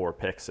have 4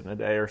 picks in a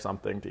day or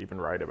something to even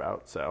write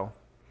about. So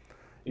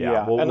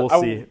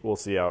we'll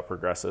see how it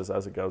progresses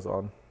as it goes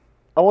on.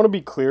 I want to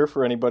be clear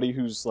for anybody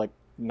who's like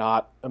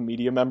not a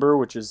media member,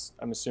 which is,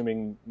 I'm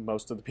assuming,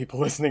 most of the people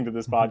listening to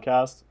this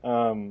podcast.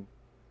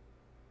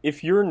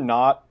 If you're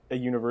not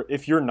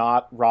if you're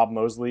not Rob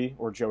Mosley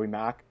or Joey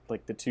Mack,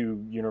 like the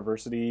two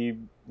university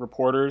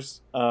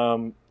reporters,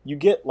 you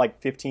get like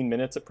 15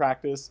 minutes at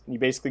practice, and you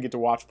basically get to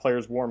watch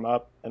players warm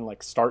up and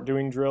like start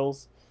doing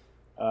drills,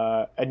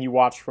 and you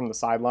watch from the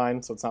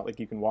sideline, so it's not like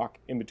you can walk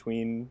in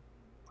between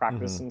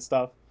practice and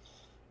stuff.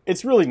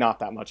 It's really not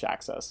that much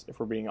access, if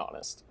we're being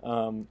honest,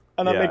 and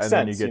that makes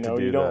sense.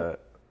 Then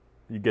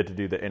you get to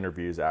do the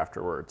interviews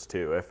afterwards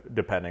too, if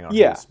depending on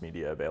who's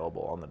media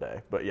available on the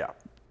day. But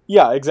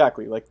yeah,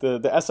 exactly. Like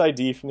the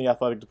SID from the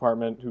athletic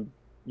department, who,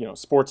 you know,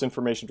 sports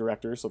information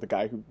director, so the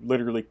guy who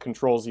literally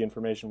controls the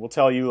information, will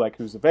tell you like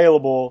who's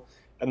available,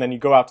 and then you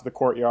go out to the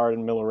courtyard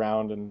and mill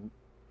around and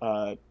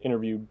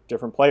interview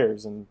different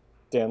players. And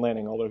Dan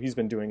Lanning, although he's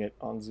been doing it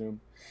on Zoom.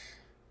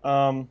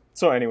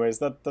 So anyways,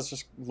 that's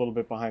just a little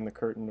bit behind the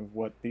curtain of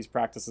what these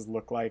practices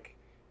look like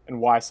and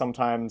why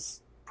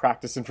sometimes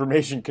practice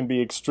information can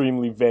be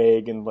extremely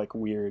vague and like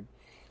weird.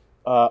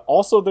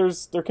 Also,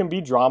 there can be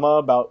drama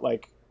about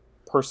like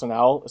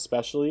personnel,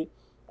 especially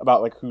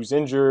about like who's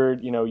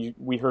injured. You know,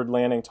 we heard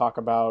Lanning talk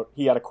about,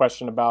 he had a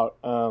question about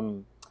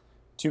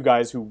 2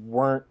 guys who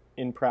weren't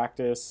in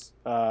practice,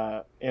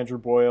 Andrew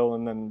Boyle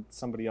and then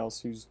somebody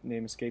else whose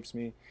name escapes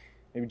me,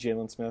 maybe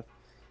Jalen Smith.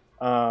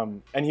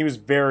 And he was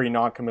very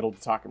non-committal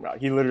to talking about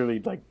it. He literally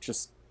like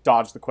just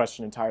dodged the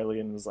question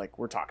entirely and was like,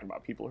 we're talking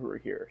about people who are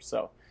here.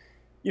 So,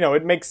 you know,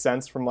 it makes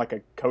sense from like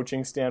a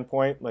coaching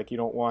standpoint. Like, you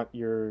don't want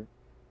your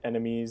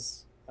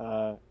enemies,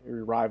 your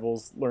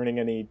rivals learning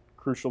any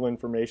crucial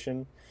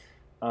information.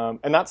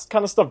 And that's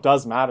kind of stuff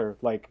does matter.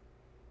 Like,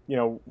 you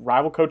know,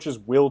 rival coaches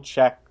will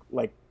check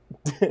like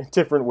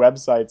different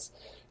websites,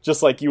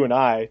 just like you and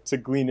I, to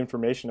glean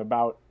information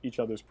about each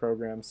other's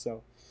programs.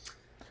 So,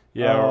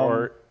 yeah,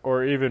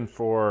 or even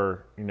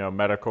for, you know,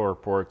 medical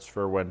reports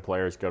for when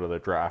players go to the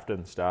draft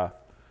and stuff.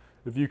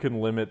 If you can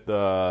limit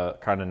the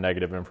kind of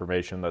negative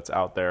information that's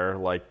out there,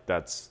 like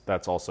that's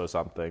also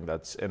something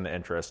that's in the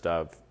interest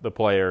of the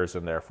players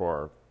and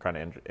therefore kind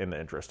of in the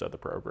interest of the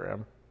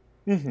program.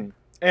 Mm-hmm.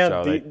 And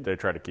so they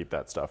try to keep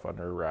that stuff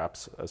under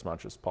wraps as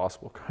much as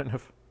possible, kind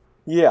of.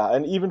 Yeah,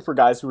 and even for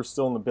guys who are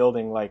still in the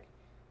building, like,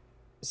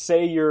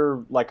 say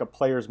you're like a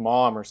player's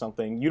mom or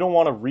something, you don't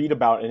want to read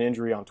about an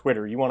injury on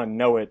Twitter. You want to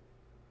know it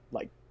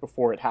like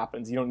before it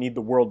happens. You don't need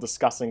the world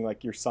discussing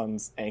like your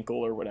son's ankle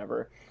or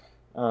whatever.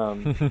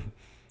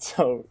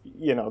 So,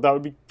 you know, that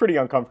would be pretty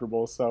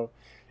uncomfortable. So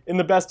in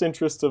the best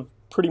interest of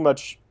pretty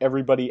much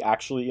everybody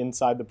actually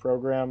inside the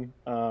program,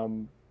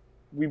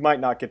 we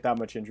might not get that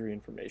much injury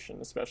information,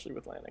 especially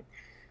with Lanning.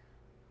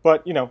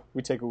 But, you know,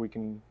 we take what we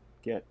can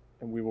get,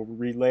 and we will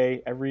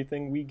relay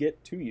everything we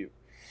get to you.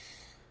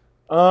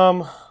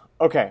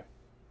 Okay,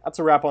 that's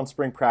a wrap on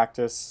spring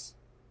practice.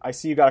 I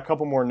see you got a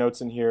couple more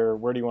notes in here.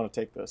 Where do you want to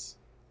take this?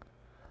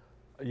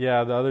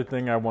 Yeah, the other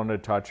thing I wanted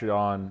to touch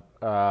on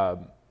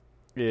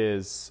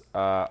is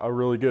a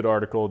really good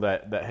article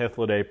that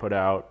Hythloday put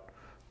out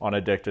on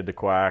Addicted to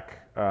Quack.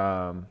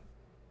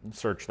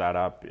 Search that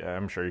up.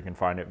 I'm sure you can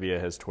find it via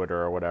his Twitter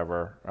or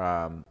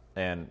whatever.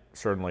 And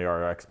certainly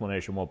our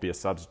explanation won't be a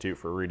substitute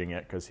for reading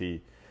it because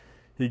he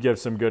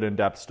gives some good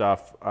in-depth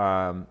stuff.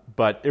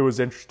 But it was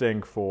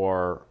interesting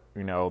for,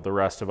 you know, the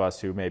rest of us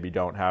who maybe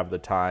don't have the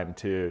time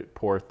to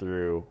pour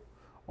through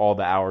all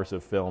the hours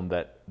of film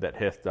that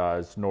Hyth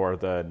does, nor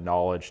the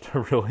knowledge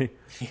to really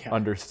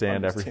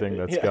understand everything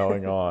that's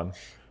going on.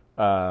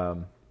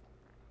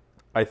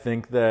 I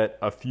think that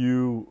a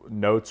few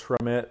notes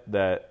from it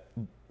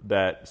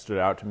that stood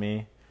out to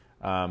me,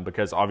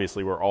 because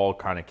obviously we're all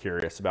kind of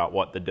curious about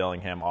what the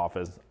Dillingham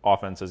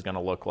offense is going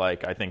to look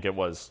like. I think it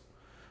was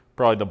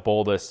probably the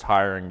boldest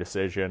hiring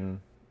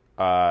decision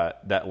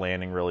that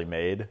Lanning really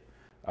made.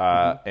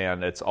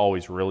 And it's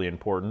always really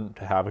important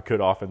to have a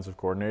good offensive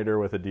coordinator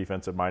with a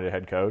defensive-minded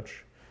head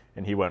coach.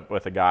 And he went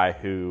with a guy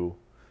who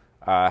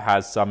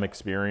has some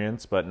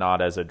experience, but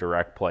not as a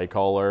direct play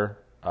caller.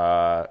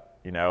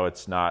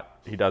 It's not,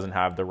 he doesn't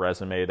have the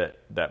resume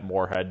that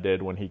Moorhead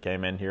did when he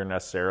came in here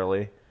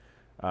necessarily.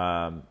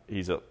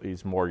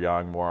 He's more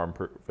young, more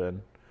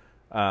unproven.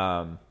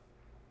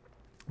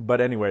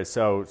 But anyway,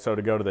 so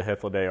to go to the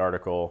Hythloday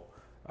article,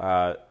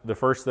 the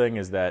first thing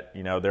is that,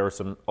 there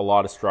were a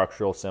lot of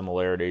structural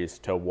similarities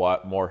to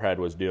what Moorhead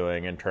was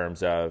doing in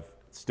terms of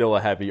still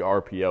a heavy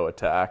RPO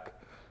attack.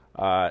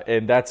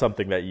 And that's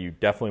something that you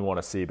definitely want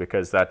to see,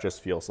 because that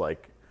just feels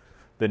like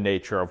the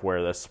nature of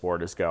where this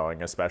sport is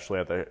going, especially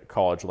at the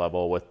college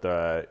level with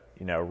the,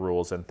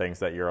 rules and things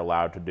that you're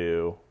allowed to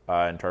do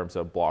in terms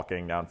of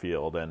blocking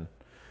downfield. And,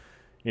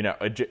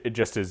 it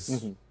just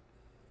is,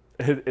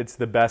 it's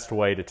the best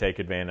way to take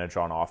advantage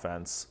on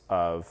offense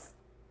of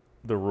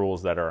the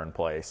rules that are in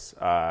place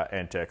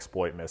and to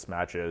exploit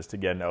mismatches, to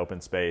get into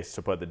open space,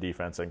 to put the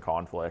defense in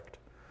conflict.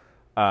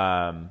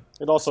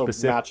 It also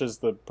matches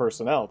the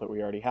personnel that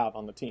we already have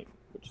on the team,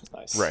 which is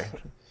nice.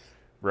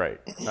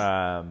 Right.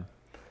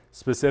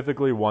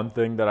 Specifically, one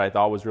thing that I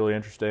thought was really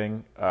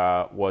interesting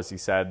was he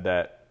said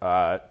that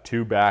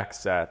two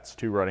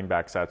running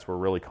back sets were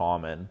really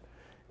common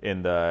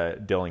in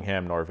the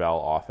Dillingham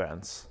Norvell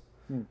offense.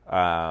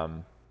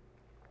 And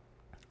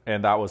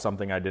that was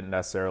something I didn't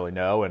necessarily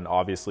know, and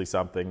obviously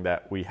something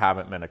that we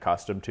haven't been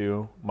accustomed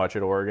to much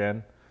at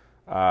Oregon.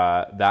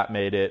 That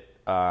made it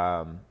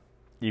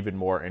even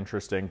more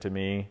interesting to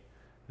me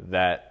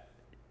that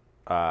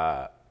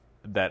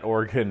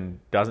Oregon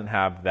doesn't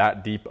have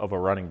that deep of a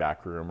running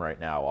back room right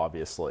now,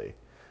 obviously.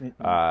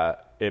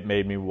 It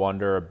made me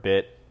wonder a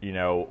bit,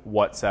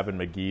 what Seven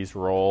McGee's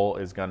role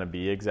is going to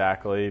be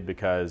exactly,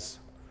 because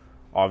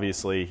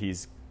obviously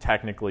he's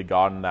technically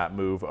gotten that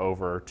move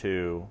over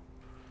to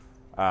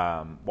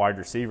wide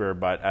receiver,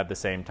 but at the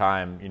same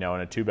time, in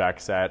a two-back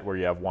set where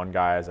you have one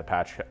guy as a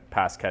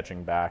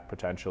pass-catching back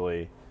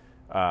potentially,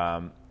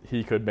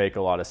 he could make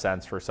a lot of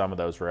sense for some of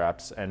those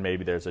reps, and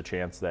maybe there's a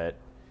chance that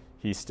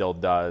he still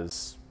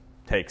does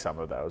take some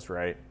of those,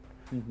 right?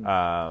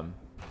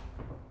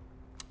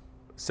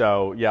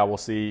 So yeah, we'll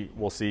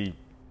see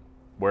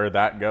where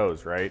that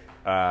goes, right?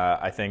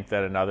 I think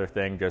that another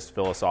thing just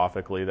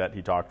philosophically that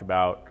he talked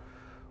about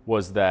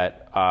was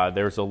that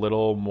there's a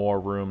little more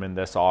room in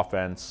this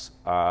offense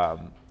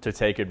to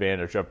take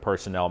advantage of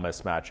personnel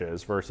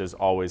mismatches versus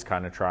always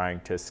kind of trying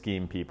to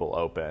scheme people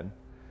open.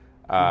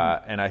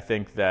 And I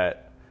think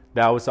that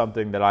was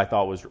something that I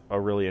thought was a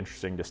really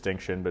interesting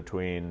distinction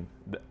between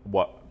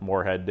what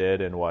Moorhead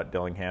did and what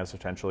Dillingham's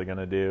potentially going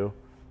to do.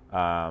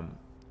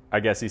 I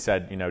guess he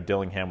said,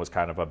 Dillingham was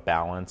kind of a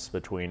balance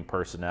between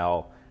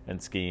personnel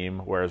and scheme,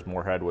 whereas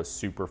Moorhead was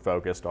super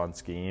focused on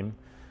scheme.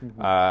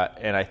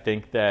 And I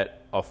think that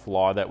a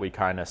flaw that we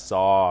kind of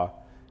saw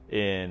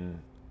in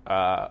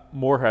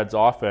Moorhead's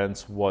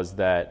offense was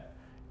that,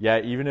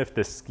 even if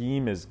the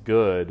scheme is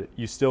good,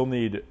 you still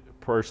need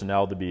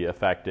personnel to be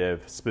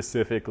effective,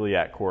 specifically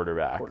at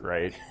quarterback,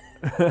 right?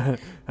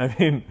 I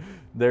mean,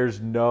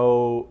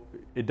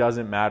 it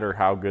doesn't matter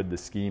how good the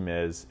scheme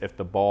is. If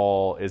the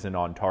ball isn't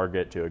on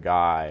target to a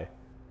guy,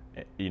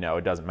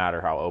 it doesn't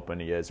matter how open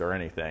he is or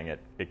anything.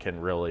 It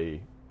can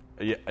really,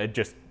 it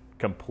just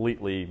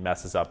completely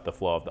messes up the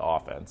flow of the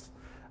offense.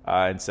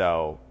 And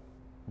so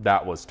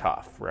that was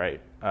tough,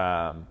 right?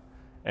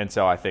 And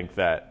so I think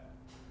that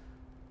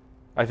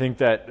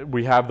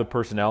we have the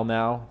personnel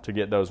now to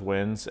get those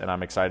wins, and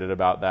I'm excited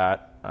about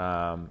that.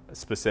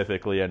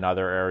 Specifically,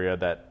 another area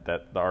that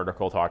the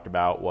article talked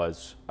about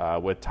was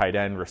with tight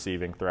end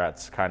receiving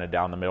threats kind of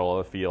down the middle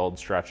of the field,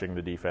 stretching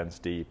the defense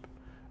deep.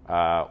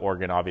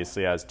 Oregon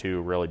obviously has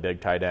two really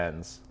big tight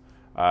ends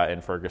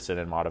in Ferguson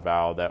and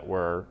Monteval that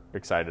we're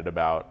excited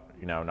about,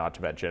 not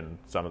to mention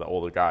some of the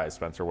older guys,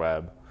 Spencer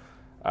Webb,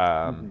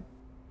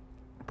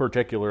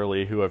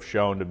 particularly, who have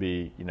shown to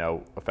be,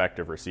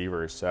 effective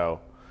receivers. So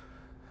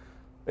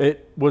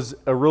it was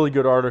a really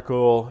good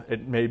article.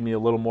 It made me a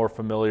little more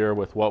familiar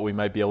with what we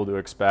might be able to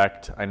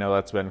expect. I know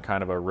that's been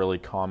kind of a really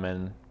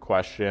common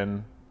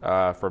question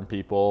from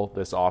people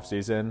this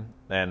offseason,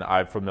 and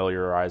I've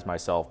familiarized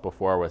myself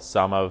before with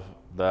some of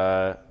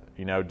the,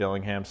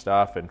 Dillingham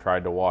stuff and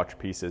tried to watch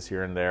pieces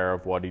here and there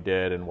of what he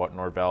did and what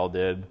Norvell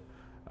did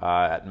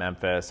at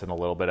Memphis and a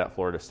little bit at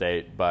Florida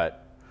State.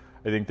 But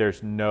I think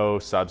there's no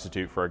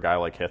substitute for a guy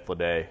like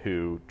Hythloday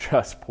who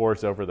just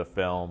pours over the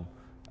film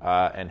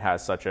and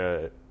has such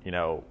a,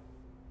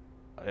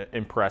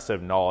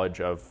 impressive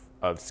knowledge of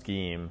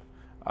scheme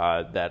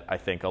that I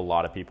think a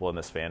lot of people in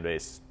this fan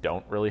base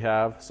don't really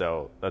have.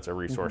 So that's a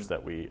resource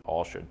that we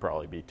all should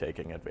probably be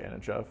taking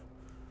advantage of.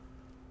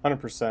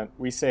 100%.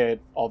 We say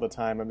it all the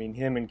time. I mean,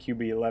 him and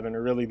QB11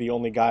 are really the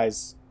only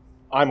guys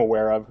I'm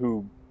aware of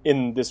who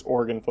in this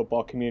Oregon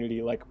football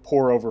community like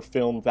pour over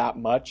film that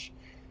much.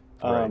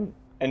 Right.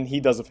 And he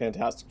does a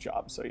fantastic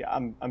job. So yeah,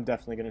 I'm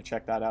definitely going to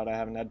check that out. I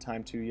haven't had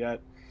time to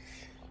yet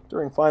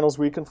during finals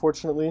week,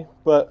 unfortunately.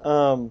 But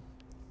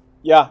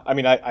yeah, I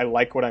mean, I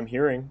like what I'm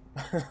hearing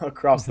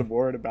across the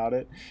board about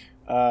it.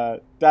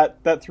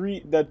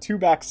 That two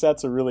back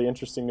sets are really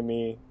interesting to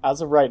me.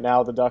 As of right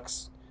now, the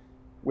Ducks,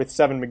 with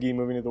Seven McGee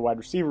moving to the wide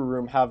receiver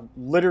room, have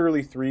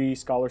literally 3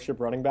 scholarship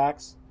running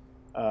backs,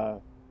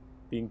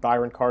 being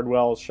Byron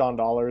Cardwell, Sean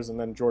Dollars, and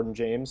then Jordan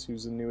James,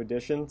 who's a new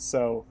addition.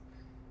 So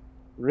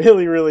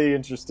really, really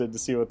interested to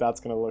see what that's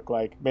going to look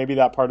like. Maybe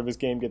that part of his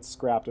game gets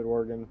scrapped at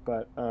Oregon,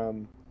 but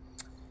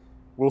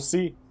we'll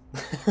see.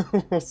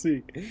 We'll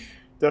see.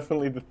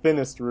 Definitely the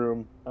thinnest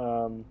room,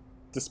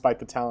 despite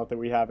the talent that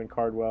we have in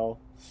Cardwell.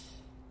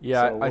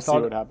 Yeah, so we'll I see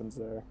thought what happens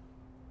there.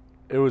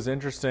 it was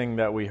interesting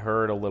that we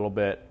heard a little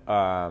bit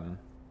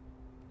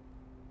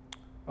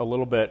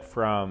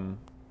from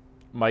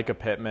Micah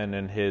Pittman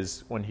and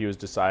when he was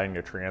deciding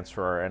to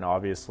transfer, and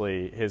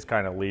obviously his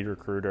kind of lead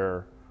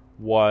recruiter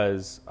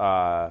was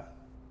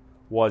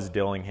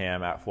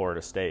Dillingham at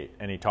Florida State,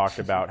 and he talked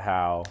about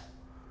how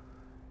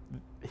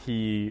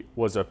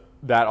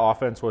that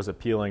offense was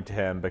appealing to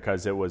him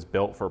because it was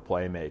built for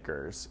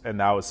playmakers, and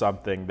that was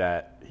something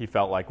that he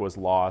felt like was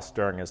lost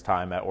during his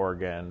time at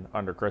Oregon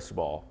under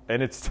Cristobal.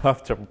 And it's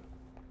tough to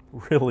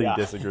really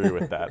disagree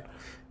with that.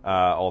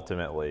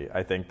 Ultimately,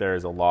 I think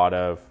there's a lot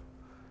of,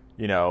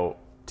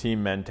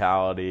 team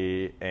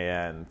mentality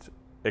and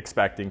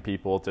expecting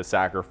people to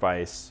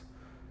sacrifice,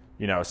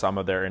 some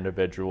of their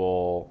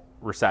individual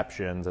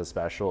receptions,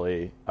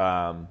 especially,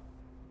 to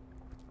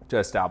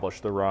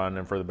establish the run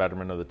and for the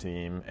betterment of the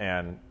team.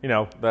 And,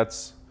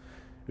 that's,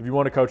 if you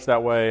want to coach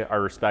that way, I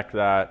respect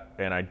that.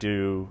 And I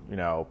do,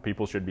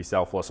 people should be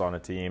selfless on a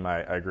team. I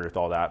agree with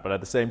all that. But at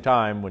the same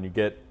time, when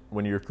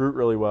you recruit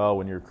really well,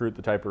 when you recruit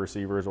the type of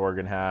receivers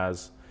Oregon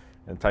has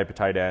and the type of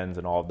tight ends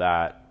and all of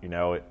that,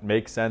 it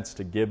makes sense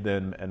to give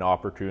them an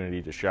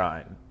opportunity to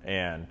shine.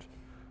 And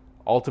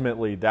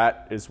ultimately,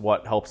 that is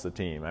what helps the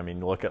team. I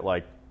mean, look at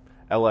like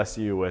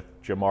LSU with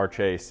Jamar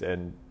Chase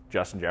and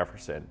Justin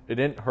Jefferson. It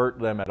didn't hurt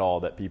them at all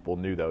that people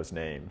knew those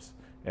names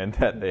and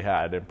that they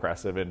had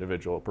impressive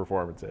individual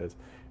performances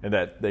and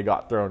that they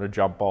got thrown a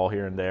jump ball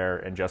here and there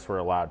and just were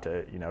allowed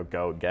to,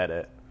 go get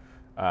it.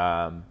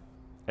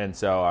 And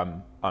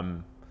so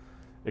I'm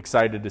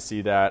excited to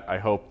see that. I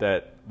hope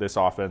that this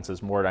offense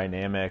is more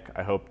dynamic.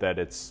 I hope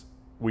that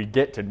we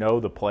get to know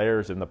the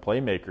players and the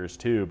playmakers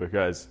too,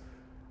 because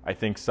I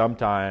think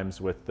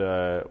sometimes with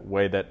the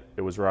way that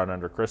it was run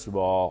under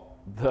Cristobal,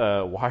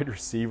 the wide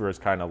receivers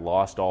kind of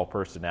lost all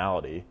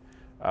personality.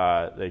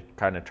 They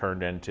kind of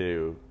turned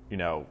into,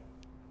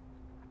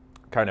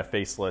 kind of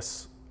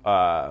faceless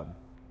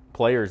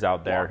players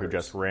out there who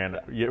just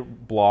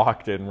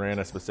blocked and ran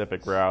a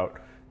specific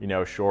route,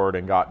 short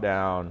and got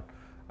down.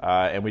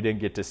 And we didn't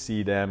get to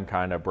see them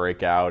kind of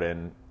break out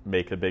and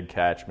make a big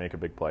catch, make a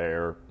big play,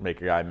 or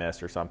make a guy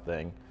miss or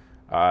something.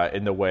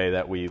 In the way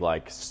that we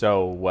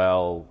so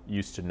well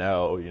used to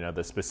know,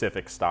 the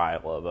specific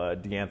style of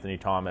DeAnthony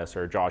Thomas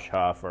or Josh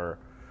Huff or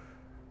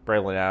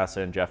Braylon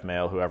Addison, Jeff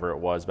Mayle, whoever it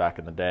was back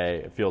in the day.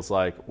 It feels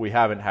like we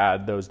haven't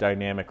had those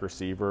dynamic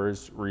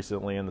receivers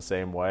recently in the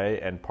same way,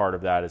 and part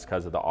of that is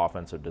because of the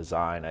offensive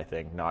design, I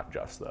think, not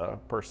just the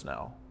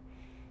personnel.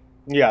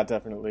 Yeah,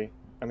 definitely.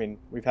 I mean,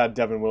 we've had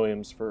Devin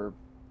Williams for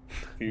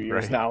a few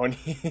years now, and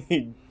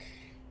it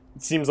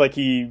seems like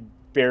he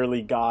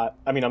barely got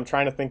 – I mean, I'm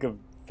trying to think of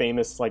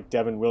famous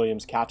Devin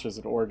Williams catches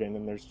at Oregon,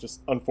 and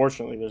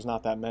unfortunately there's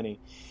not that many,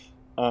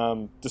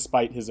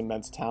 despite his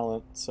immense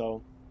talent.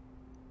 So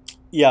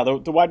yeah,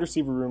 the wide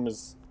receiver room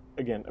is,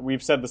 again,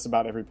 we've said this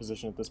about every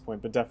position at this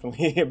point, but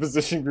definitely a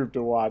position group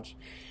to watch.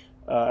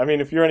 I mean,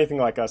 if you're anything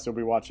like us, you'll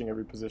be watching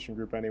every position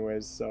group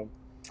anyways. So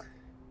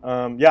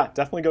yeah,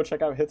 definitely go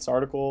check out Hit's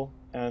article,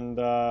 and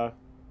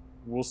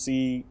we'll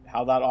see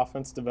how that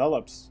offense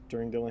develops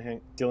during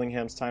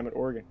Dillingham's time at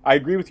Oregon. I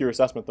agree with your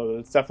assessment, though, that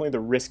it's definitely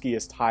the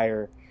riskiest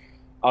hire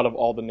out of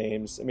all the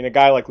names. I mean, a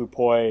guy like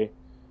Lupoy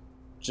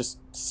just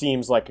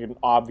seems like an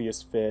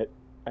obvious fit.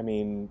 I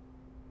mean,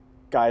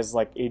 guys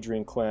like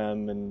Adrian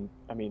Clem and,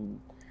 I mean,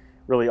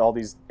 really all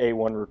these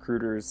A1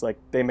 recruiters,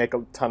 they make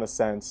a ton of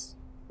sense.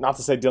 Not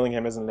to say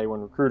Dillingham isn't an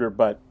A1 recruiter,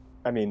 but,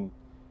 I mean,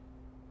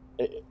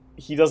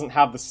 he doesn't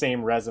have the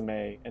same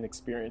resume and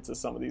experience as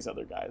some of these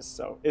other guys.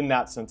 So in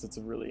that sense, it's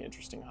a really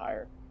interesting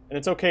hire. And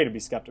it's okay to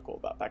be skeptical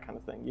about that kind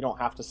of thing. You don't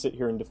have to sit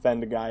here and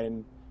defend a guy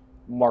in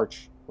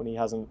March when he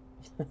hasn't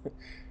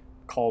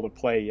called a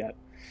play yet.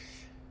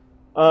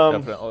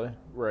 Definitely.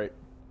 Right.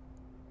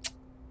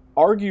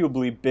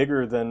 Arguably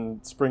bigger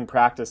than spring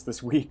practice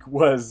this week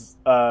was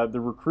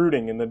the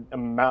recruiting and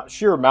the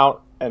sheer amount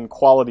and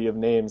quality of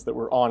names that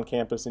were on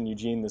campus in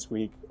Eugene this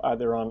week,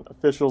 either on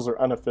officials or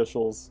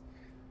unofficials.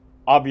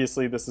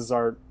 Obviously, this is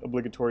our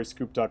obligatory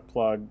Scoop Duck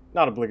plug.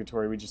 Not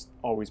obligatory, we just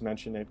always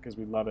mention it because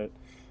we love it.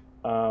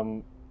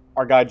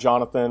 Our guy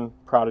Jonathan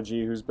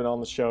Prodigy, who's been on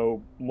the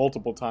show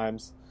multiple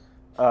times,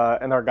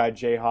 and our guy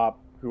J-Hop,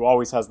 who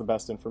always has the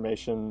best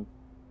information,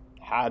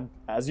 had,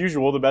 as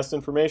usual, the best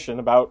information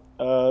about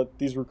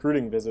these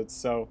recruiting visits.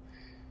 So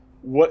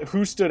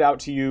who stood out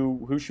to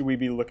you? Who should we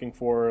be looking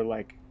for?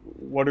 Like,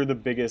 what are the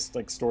biggest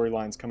like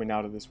storylines coming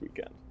out of this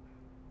weekend?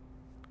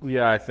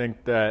 Yeah, I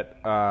think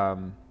that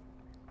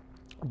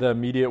the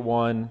immediate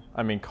one,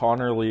 I mean,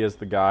 Connor Lee is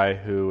the guy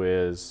who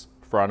is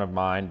front of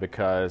mind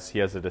because he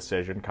has a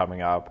decision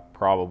coming up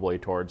probably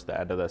towards the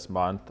end of this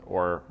month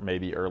or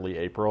maybe early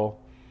April.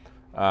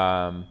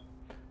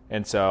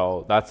 And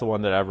so that's the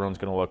one that everyone's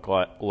going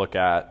to look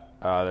at.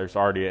 There's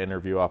already an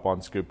interview up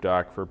on Scoop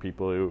Duck for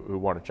people who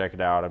want to check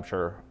it out. I'm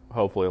sure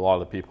hopefully a lot of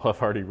the people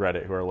have already read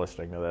it who are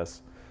listening to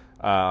this.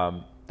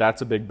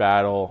 That's a big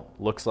battle.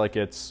 Looks like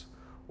it's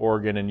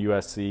Oregon and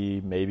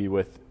USC, maybe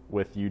with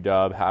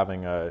UW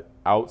having a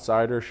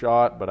outsider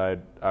shot, but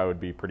I would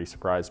be pretty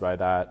surprised by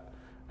that.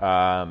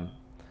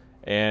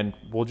 And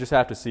we'll just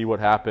have to see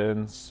what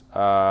happens.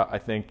 I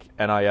think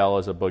NIL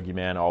is a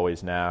boogeyman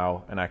always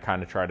now, and I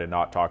kind of try to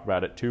not talk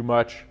about it too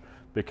much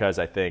because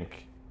I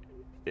think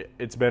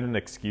it's been an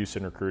excuse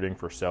in recruiting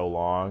for so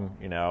long,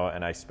 you know,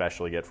 and I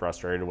especially get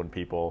frustrated when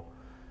people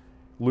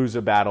lose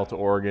a battle to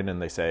Oregon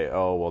and they say,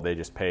 oh, well, they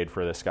just paid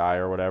for this guy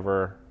or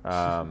whatever.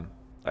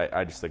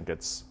 I just think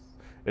it's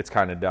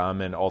kind of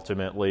dumb, and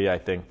ultimately I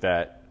think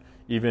that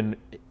even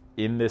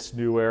in this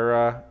new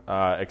era,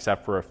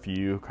 except for a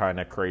few kind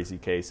of crazy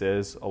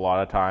cases, a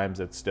lot of times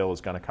it still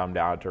is going to come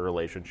down to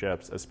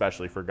relationships,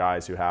 especially for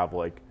guys who have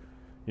like,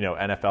 you know,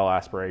 NFL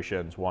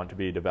aspirations, want to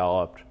be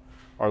developed,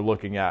 are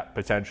looking at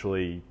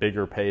potentially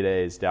bigger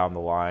paydays down the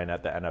line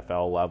at the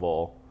NFL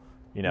level.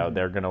 You know,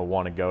 they're going to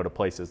want to go to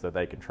places that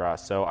they can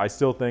trust. So I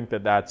still think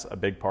that that's a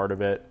big part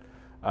of it.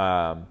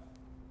 And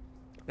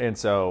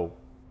so,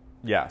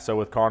 yeah, so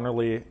with Connor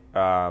Lee,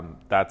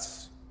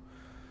 that's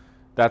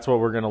what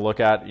we're going to look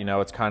at. You know,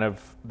 it's kind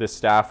of, this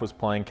staff was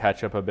playing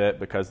catch up a bit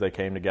because they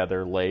came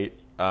together late.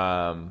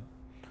 But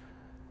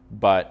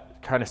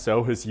kind of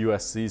so is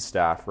USC's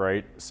staff,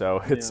 right?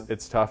 So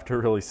it's tough to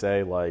really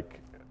say like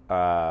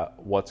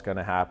what's going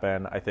to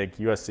happen. I think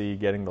USC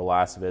getting the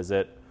last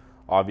visit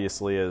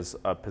obviously is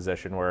a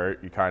position where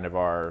you kind of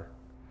are,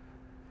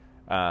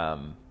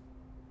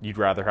 you'd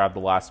rather have the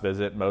last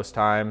visit most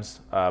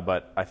times,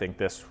 but I think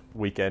this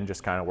weekend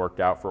just kind of worked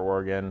out for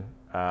Oregon,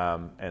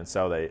 and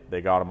so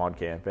they got him on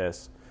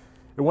campus.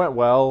 It went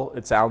well,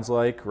 it sounds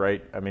like,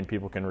 right? I mean,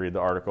 people can read the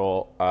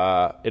article.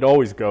 It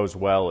always goes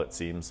well, it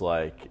seems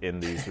like, in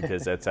these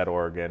visits at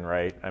Oregon,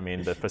 right? I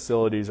mean, the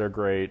facilities are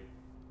great.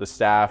 The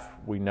staff,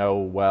 we know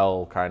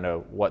well kind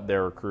of what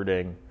their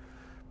recruiting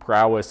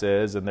prowess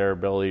is and their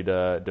ability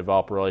to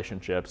develop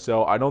relationships.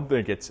 So I don't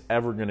think it's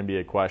ever going to be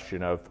a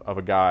question of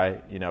a guy,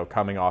 you know,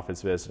 coming off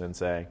his visit and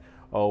saying,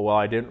 oh, well,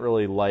 I didn't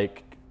really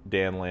like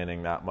Dan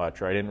Lanning that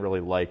much, or I didn't really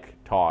like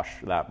Tosh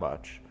that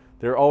much.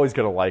 They're always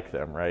going to like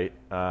them, right?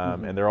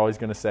 And they're always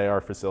going to say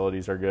our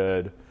facilities are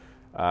good.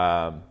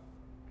 And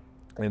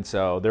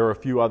so there were a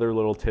few other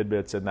little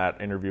tidbits in that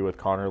interview with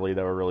Connor Lee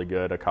that were really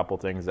good. A couple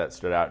things that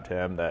stood out to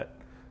him that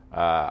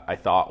I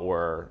thought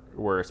were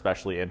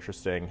especially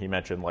interesting. He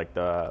mentioned like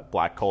the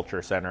Black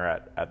Culture Center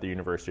at the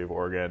University of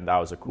Oregon. That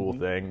was a cool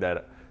thing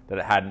that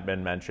it hadn't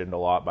been mentioned a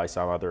lot by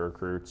some other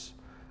recruits.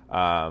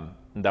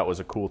 That was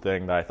a cool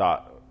thing that I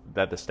thought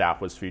that the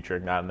staff was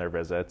featuring that in their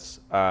visits.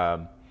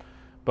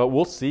 But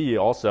we'll see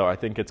also. I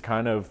think it's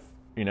kind of,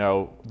 you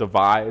know, the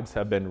vibes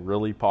have been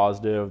really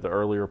positive. The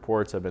early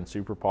reports have been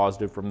super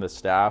positive from the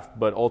staff.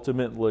 But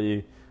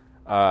ultimately,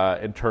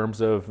 in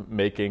terms of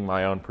making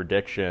my own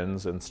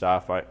predictions and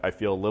stuff, I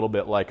feel a little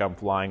bit like I'm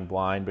flying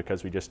blind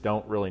because we just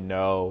don't really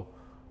know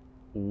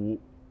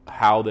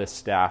how this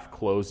staff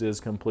closes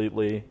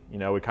completely. You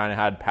know, we kind of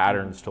had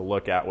patterns to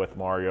look at with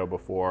Mario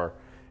before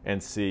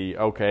and see,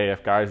 okay,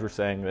 if guys were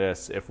saying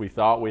this, if we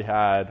thought we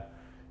had,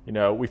 you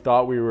know, we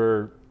thought we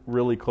were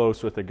really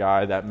close with a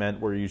guy, that meant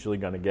we're usually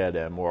going to get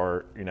him,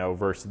 or, you know,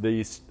 versus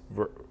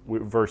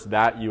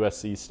that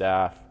USC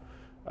staff,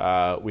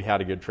 we had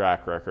a good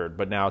track record,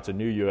 but now it's a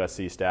new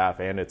USC staff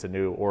and it's a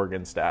new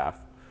Oregon staff.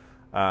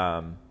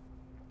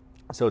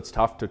 So it's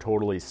tough to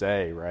totally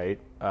say, right?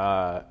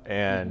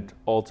 And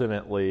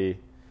ultimately,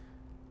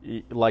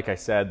 like I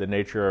said, the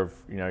nature of,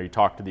 you know, you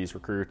talk to these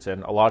recruits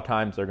and a lot of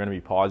times they're going to be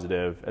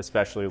positive,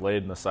 especially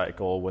late in the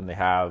cycle when they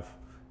have,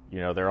 you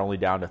know, they're only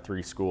down to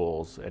 3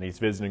 schools and he's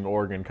visiting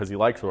Oregon because he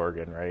likes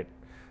Oregon, right?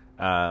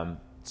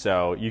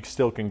 So you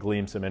still can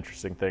glean some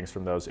interesting things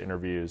from those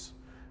interviews.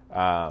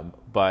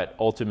 But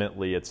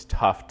ultimately, it's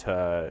tough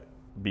to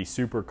be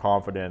super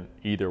confident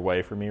either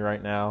way for me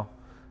right now.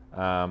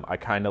 I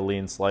kind of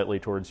lean slightly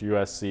towards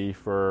USC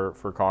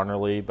for Connor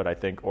Lee, but I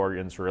think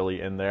Oregon's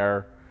really in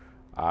there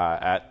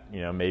at,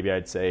 you know, maybe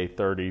I'd say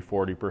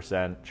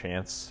 30-40%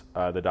 chance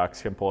the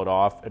Ducks can pull it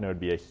off, and it would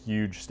be a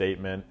huge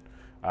statement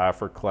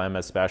for Clem,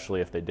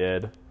 especially if they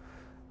did.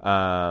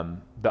 The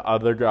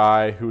other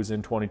guy who was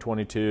in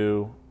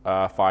 2022,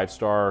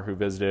 5-star who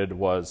visited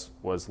was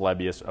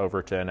Lebbeus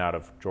Overton out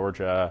of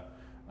Georgia,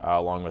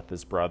 along with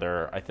his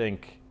brother. I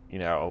think, you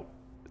know,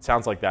 it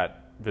sounds like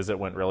that visit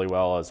went really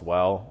well as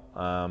well.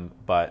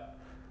 But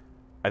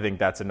I think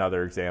that's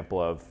another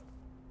example of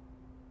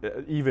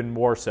even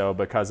more so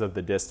because of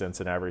the distance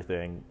and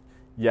everything.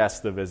 Yes,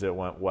 the visit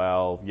went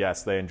well.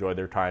 Yes, they enjoyed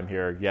their time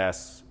here.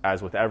 Yes,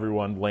 as with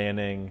everyone,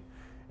 Lanning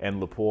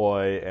and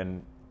Lupoi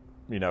and,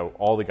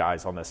 all the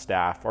guys on the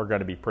staff are going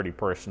to be pretty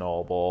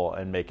personable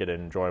and make it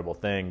an enjoyable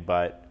thing.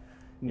 But,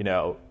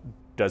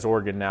 does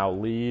Oregon now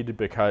lead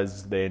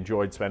because they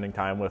enjoyed spending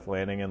time with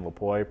Lanning and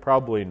Lupoi?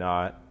 Probably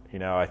not.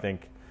 I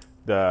think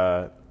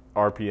the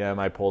RPM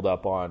I pulled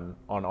up on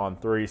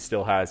 3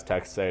 still has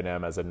Texas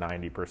A&M as a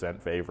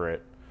 90%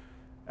 favorite,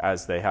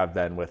 as they have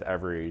been with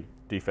every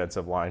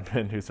defensive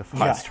lineman who's a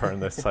 5-star in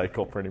this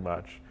cycle pretty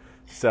much.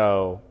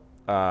 So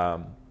I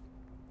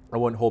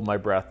wouldn't hold my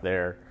breath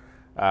there.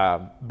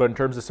 But in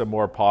terms of some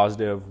more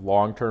positive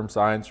long-term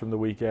signs from the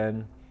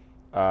weekend,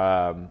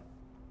 Kyler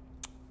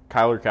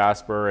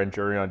Casper and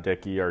Jurion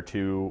Dickey are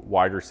 2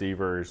 wide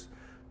receivers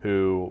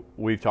who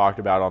we've talked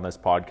about on this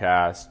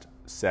podcast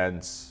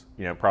since,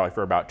 probably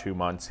for about 2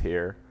 months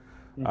here.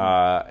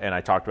 Mm-hmm. And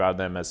I talked about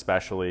them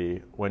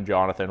especially when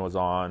Jonathan was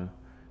on.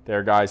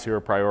 They're guys who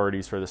are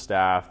priorities for the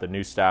staff, the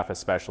new staff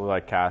especially,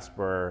 like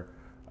Casper.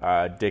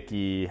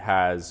 Dickey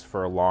has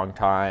for a long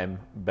time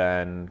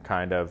been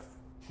kind of,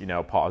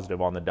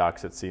 positive on the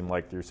Ducks, it seemed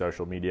like, through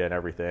social media and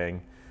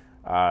everything.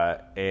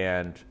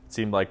 And it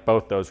seemed like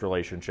both those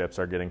relationships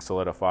are getting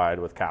solidified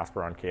with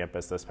Casper on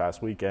campus this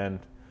past weekend.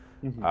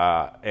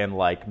 Mm-hmm. And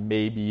like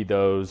maybe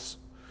those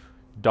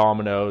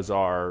dominoes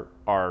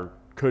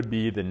could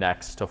be the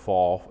next to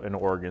fall in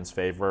Oregon's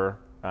favor.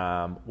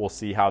 We'll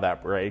see how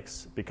that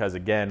breaks because,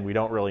 again, we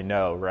don't really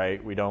know,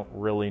 right? We don't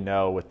really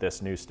know with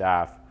this new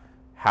staff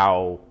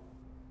how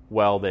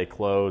well they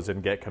close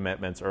and get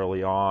commitments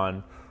early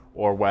on,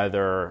 or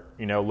whether,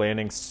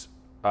 Lanning's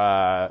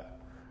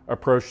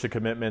approach to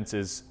commitments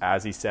is,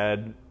 as he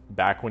said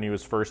back when he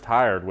was first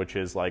hired, which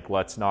is like,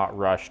 let's not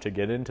rush to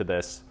get into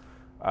this.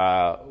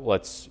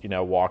 Let's,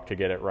 walk to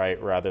get it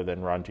right rather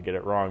than run to get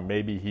it wrong.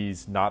 Maybe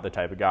he's not the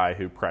type of guy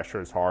who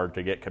pressures hard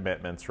to get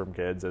commitments from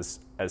kids as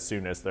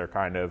soon as they're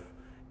kind of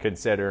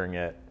considering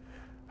it.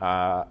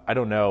 I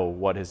don't know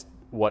what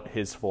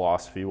his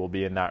philosophy will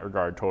be in that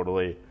regard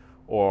totally,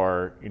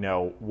 or,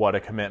 what a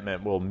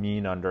commitment will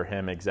mean under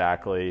him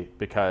exactly,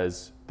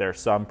 because there's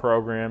some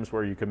programs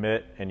where you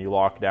commit and you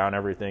lock down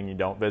everything, you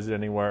don't visit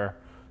anywhere.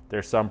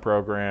 There's some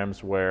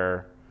programs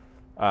where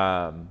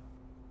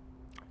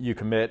you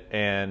commit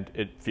and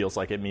it feels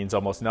like it means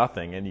almost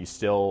nothing, and you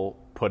still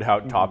put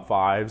out top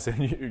fives,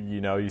 and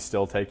you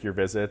still take your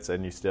visits,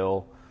 and you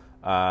still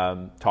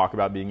talk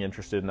about being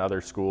interested in other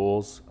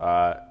schools.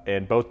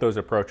 And both those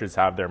approaches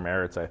have their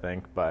merits, I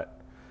think, but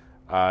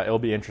it'll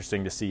be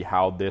interesting to see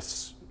how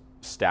this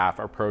staff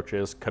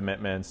approaches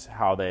commitments,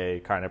 how they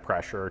kind of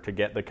pressure to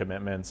get the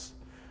commitments.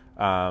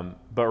 But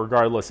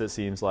regardless, it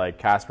seems like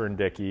Casper and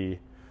Dickey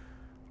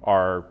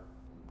are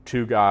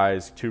 2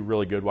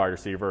 really good wide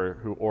receiver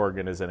who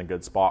Oregon is in a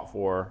good spot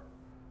for.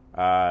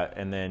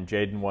 And then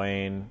Jaden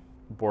Wayne,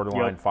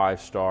 borderline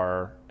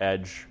 5-star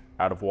edge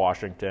out of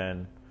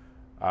Washington.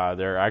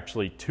 There are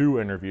actually 2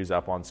 interviews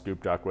up on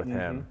Scoop Duck with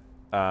him.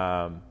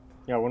 One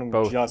of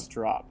them just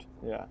dropped.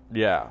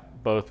 Yeah,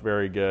 both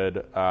very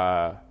good.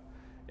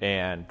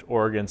 And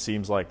Oregon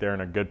seems like they're in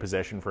a good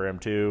position for him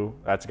too.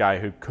 That's a guy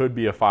who could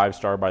be a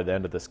 5-star by the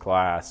end of this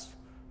class.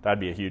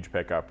 That'd be a huge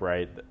pickup,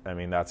 right? I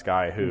mean, that's a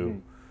guy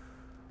who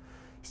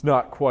it's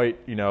not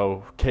quite,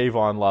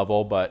 Kayvon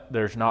level, but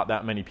there's not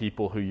that many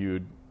people who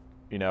you'd,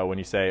 when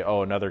you say,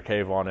 oh, another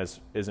Kayvon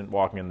isn't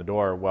walking in the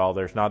door, well,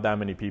 there's not that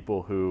many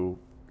people who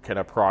can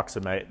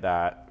approximate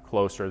that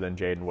closer than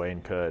Jaden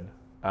Wayne could.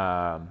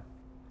 And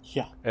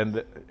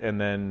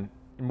then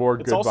more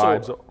good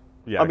vibes.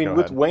 Yeah, I mean,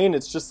 with Wayne,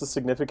 it's just the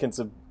significance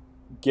of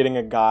keeping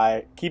a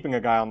guy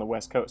on the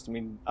West Coast. I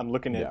mean, I'm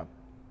looking at,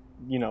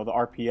 the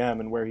RPM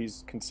and where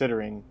he's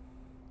considering.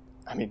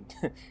 I mean,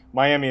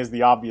 Miami is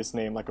the obvious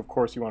name. Like, of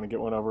course, you want to get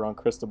one over on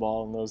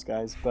Cristobal and those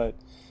guys. But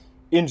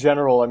in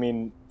general, I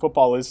mean,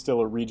 football is still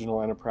a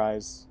regional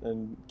enterprise,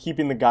 and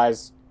keeping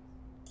guys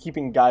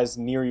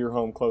near your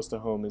home, close to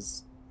home,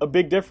 is a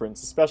big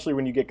difference, especially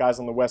when you get guys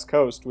on the West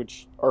Coast,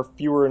 which are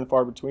fewer and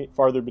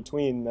farther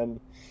between than,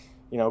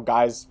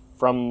 guys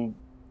from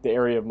the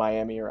area of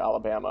Miami or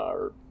Alabama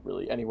or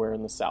really anywhere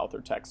in the South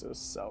or Texas.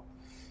 So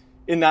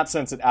in that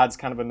sense, it adds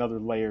kind of another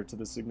layer to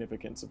the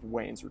significance of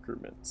Wayne's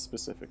recruitment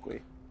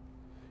specifically.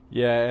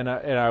 Yeah, and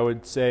I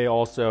would say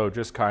also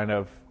just kind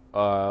of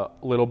a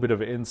little bit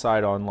of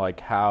insight on like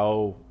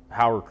how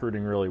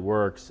recruiting really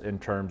works in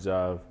terms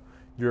of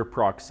your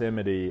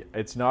proximity.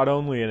 It's not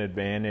only an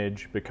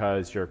advantage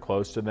because you're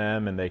close to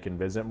them and they can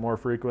visit more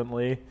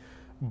frequently,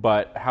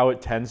 but how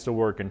it tends to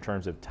work in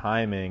terms of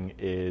timing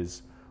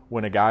is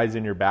when a guy's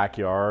in your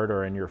backyard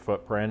or in your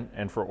footprint,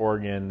 and for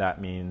Oregon,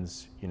 that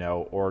means,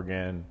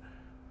 Oregon,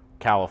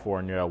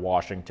 California,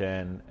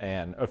 Washington,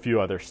 and a few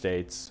other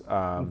states,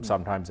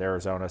 sometimes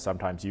Arizona,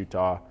 sometimes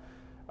Utah.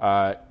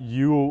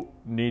 You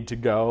need to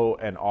go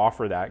and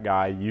offer that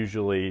guy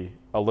usually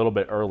a little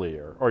bit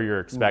earlier, or you're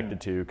expected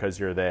to because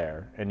you're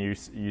there. And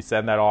you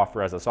send that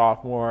offer as a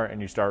sophomore,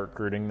 and you start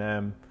recruiting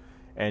them,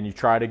 and you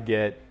try to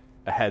get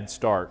a head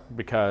start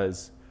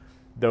because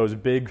those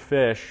big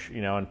fish,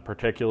 and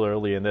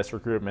particularly in this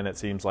recruitment, it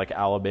seems like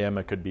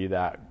Alabama could be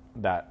that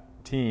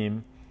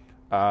team.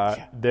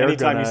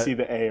 Anytime you see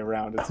the A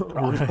around, it's a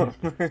problem.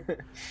 Right.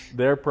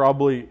 They're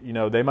probably,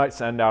 they might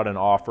send out an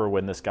offer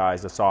when this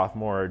guy's a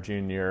sophomore or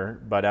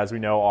junior, but as we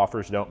know,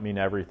 offers don't mean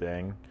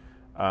everything.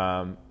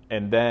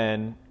 And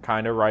then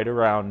kind of right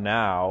around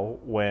now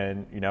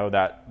when,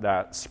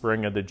 that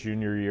spring of the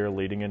junior year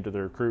leading into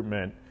the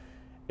recruitment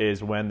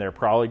is when they're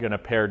probably going to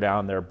pare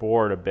down their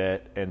board a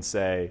bit and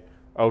say,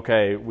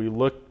 okay, we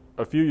looked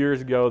a few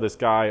years ago, this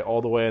guy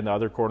all the way in the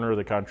other corner of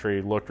the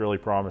country looked really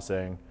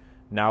promising.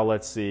 Now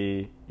let's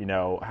see,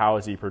 how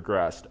has he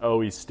progressed? Oh,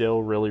 he's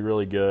still really,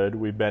 really good.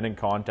 We've been in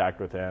contact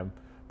with him,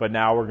 but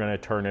now we're going to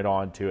turn it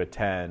on to a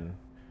 10,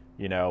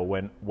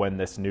 when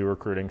this new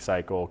recruiting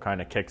cycle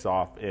kind of kicks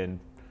off in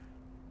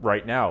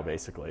right now,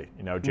 basically,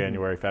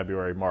 January,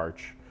 February,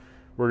 March.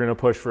 We're going to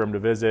push for him to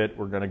visit.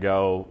 We're going to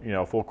go,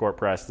 full court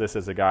press. This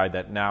is a guy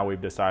that now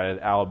we've decided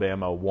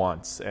Alabama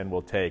wants and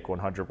will take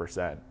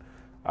 100%.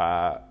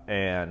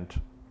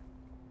 And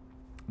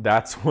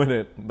that's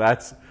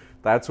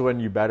when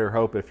you better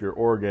hope, if you're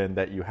Oregon,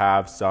 that you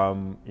have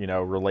some,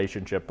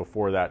 relationship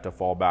before that to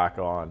fall back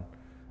on,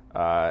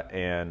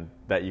 and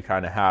that you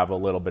kind of have a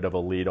little bit of a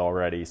lead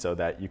already so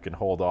that you can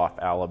hold off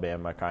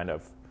Alabama kind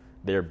of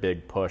their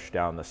big push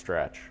down the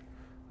stretch.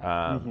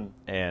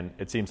 And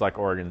it seems like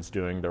Oregon's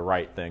doing the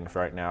right things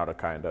right now to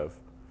kind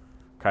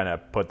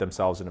of put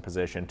themselves in a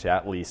position to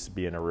at least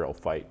be in a real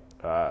fight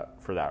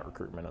for that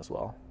recruitment as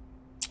well.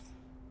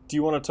 Do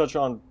you want to touch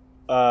on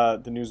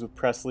the news with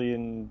Presley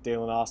and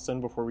Dalen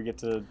Austin before we get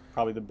to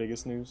probably the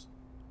biggest news?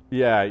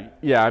 Yeah.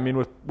 I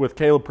mean, with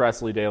Caleb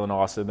Presley, Dalen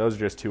Austin, those are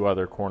just two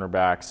other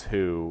cornerbacks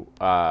who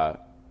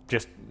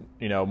just,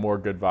 more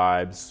good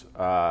vibes.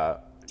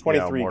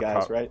 23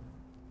 guys, right?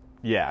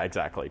 Yeah,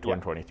 exactly.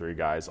 2023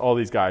 guys. All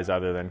these guys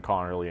other than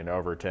Connerly and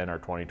Overton are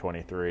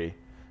 2023.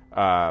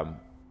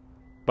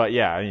 But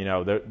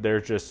yeah,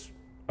 there's just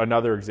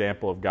another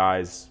example of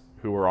guys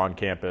who are on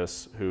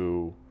campus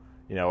who,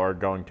 are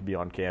going to be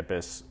on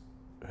campus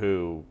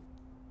who,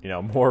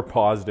 more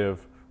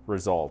positive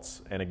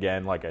results. And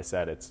again, like I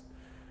said,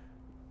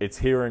 it's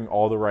hearing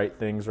all the right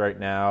things right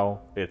now.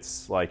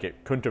 It's like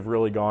it couldn't have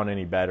really gone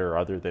any better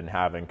other than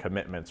having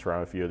commitments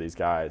from a few of these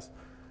guys.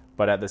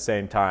 But at the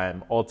same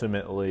time,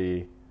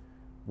 ultimately,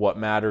 what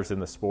matters in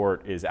the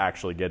sport is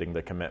actually getting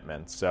the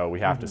commitments. So we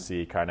have to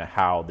see kind of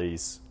how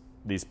these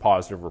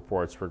positive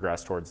reports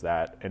progress towards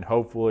that. And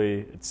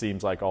hopefully, it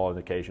seems like all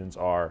indications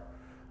are,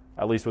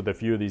 at least with a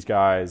few of these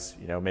guys,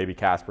 maybe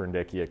Casper and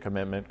Dickey, a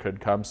commitment could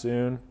come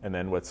soon. And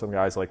then with some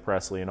guys like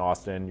Presley and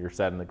Austin, you're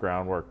setting the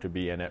groundwork to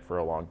be in it for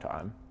a long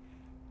time.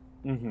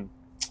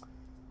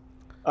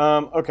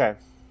 Okay.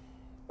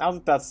 Now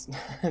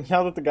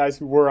that the guys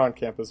who were on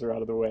campus are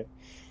out of the way,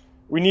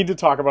 we need to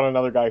talk about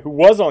another guy who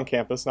was on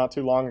campus not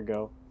too long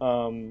ago,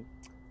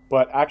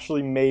 but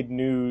actually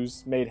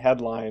made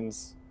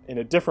headlines in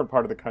a different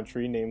part of the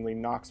country, namely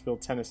Knoxville,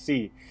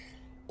 Tennessee.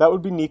 That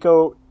would be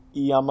Nico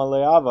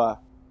Iamaleava.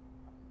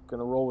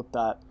 Gonna roll with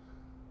that.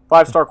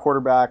 5-star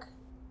quarterback.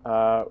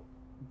 The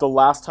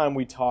last time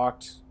we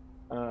talked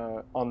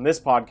on this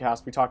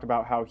podcast, we talked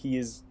about how he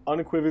is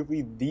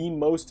unequivocally the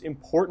most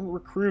important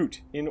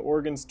recruit in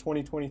Oregon's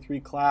 2023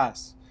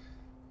 class.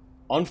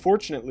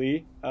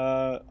 Unfortunately,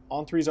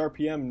 On3's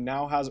RPM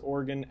now has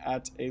Oregon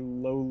at a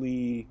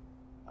lowly,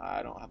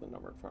 I don't have the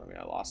number in front of me,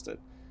 I lost it.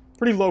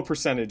 Pretty low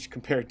percentage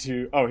compared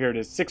to, here it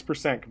is,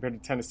 6%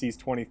 compared to Tennessee's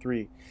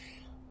 23%.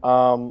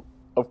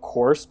 Of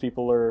course,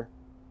 people are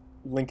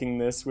linking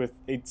this with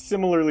a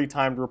similarly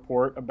timed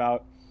report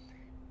about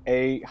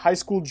a high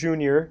school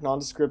junior,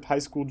 nondescript high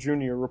school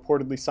junior,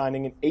 reportedly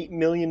signing an $8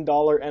 million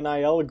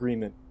NIL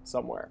agreement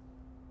somewhere.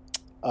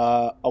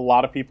 A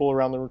lot of people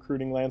around the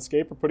recruiting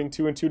landscape are putting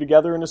 2 and 2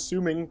 together and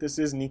assuming this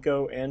is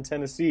Nico and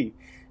Tennessee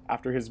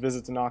after his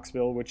visit to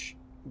Knoxville, which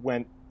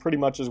went pretty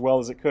much as well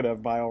as it could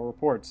have by all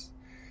reports.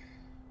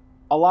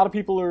 A lot of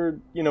people are,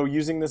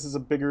 using this as a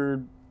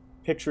bigger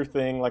picture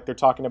thing, like they're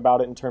talking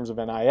about it in terms of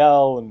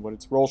NIL and what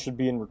its role should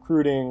be in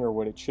recruiting or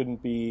what it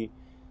shouldn't be.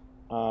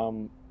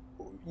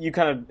 You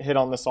kind of hit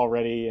on this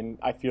already, and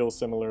I feel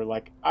similar.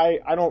 Like, I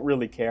don't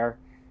really care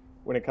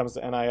when it comes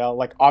to NIL.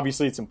 Like,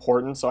 obviously it's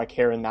important, so I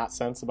care in that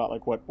sense about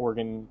like what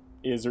Oregon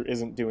is or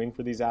isn't doing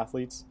for these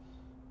athletes.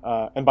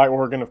 And by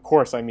Oregon, of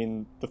course, I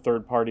mean the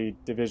third-party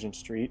Division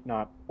Street,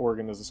 not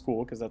Oregon as a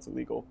school, because that's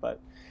illegal. But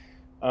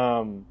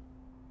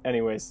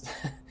anyways,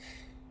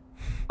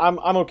 I'm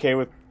okay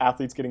with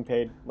athletes getting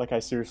paid. Like, I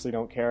seriously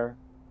don't care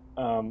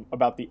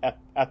about the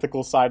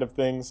ethical side of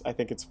things. I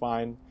think it's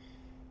fine.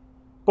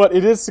 But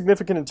it is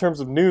significant in terms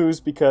of news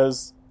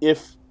because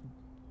if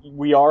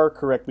we are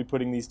correctly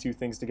putting these two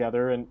things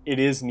together, and it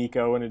is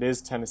Nico and it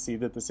is Tennessee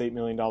that this $8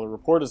 million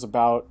report is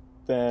about,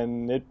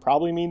 then it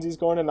probably means he's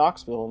going to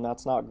Knoxville, and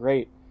that's not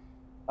great.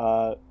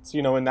 So,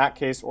 in that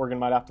case, Oregon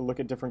might have to look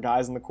at different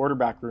guys in the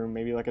quarterback room,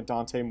 maybe like a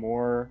Dante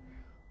Moore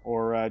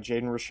or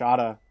Jaden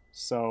Rashada.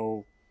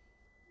 So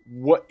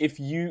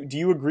do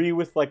you agree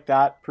with like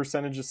that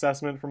percentage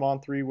assessment from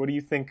On3? What do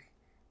you think,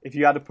 if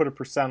you had to put a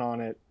percent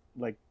on it,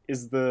 Like,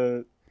 is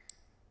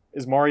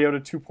Mariota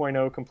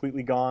 2.0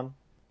 completely gone?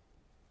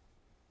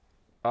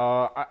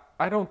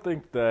 I don't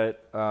think that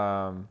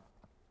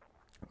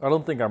I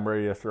don't think I'm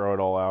ready to throw it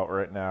all out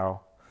right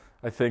now.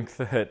 I think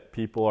that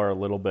people are a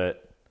little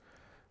bit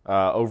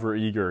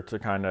overeager to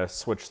kind of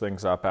switch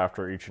things up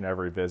after each and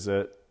every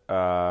visit.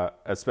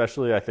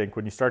 Especially, I think,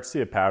 when you start to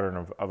see a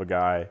pattern of a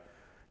guy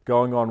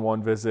going on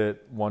one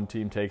visit, one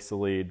team takes the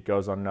lead,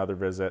 goes on another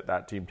visit,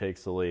 that team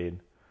takes the lead.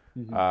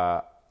 Mm-hmm.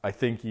 I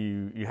think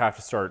you have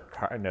to start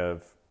kind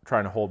of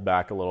trying to hold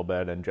back a little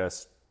bit and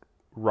just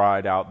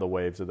ride out the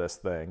waves of this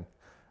thing.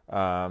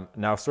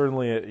 Now,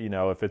 certainly, you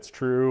know, if it's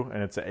true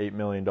and it's an $8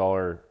 million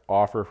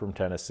offer from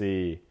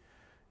Tennessee,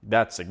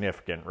 that's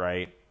significant,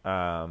 right?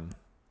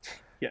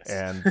 Yes.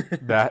 And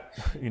that,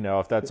 you know,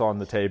 if that's on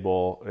the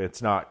table,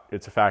 it's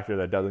a factor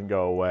that doesn't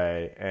go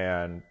away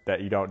and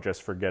that you don't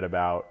just forget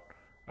about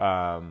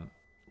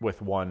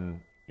with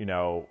one, you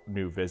know,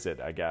 new visit,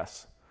 I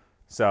guess.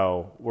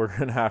 So we're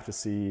going to have to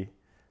see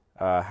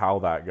how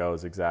that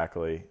goes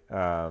exactly.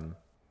 But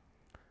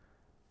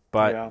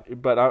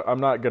I'm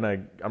not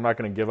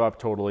gonna give up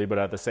totally. But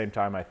at the same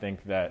time, I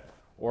think that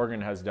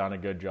Oregon has done a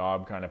good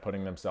job kind of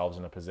putting themselves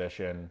in a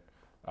position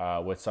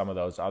with some of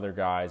those other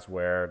guys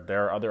where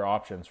there are other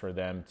options for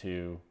them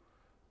to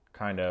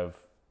kind of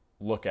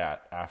look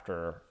at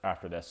after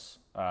this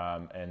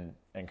and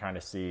kind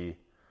of see,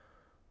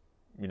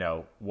 you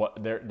know,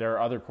 what there are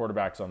other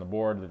quarterbacks on the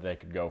board that they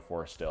could go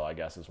for still, I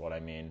guess is what I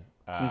mean.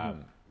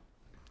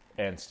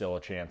 And still a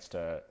chance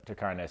to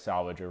kind of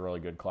salvage a really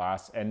good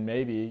class. And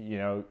maybe, you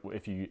know,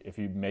 if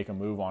you make a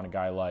move on a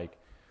guy like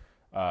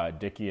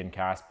Dickey and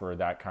Casper,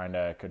 that kind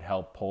of could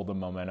help pull the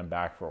momentum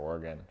back for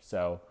Oregon.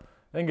 So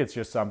I think it's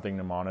just something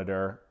to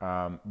monitor.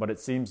 But it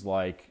seems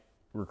like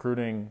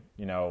recruiting,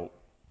 you know,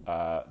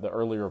 the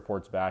early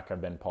reports back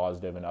have been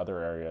positive in other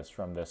areas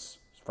from this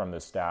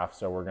staff.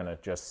 So we're going to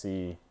just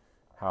see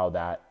how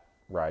that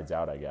rides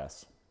out, I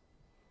guess.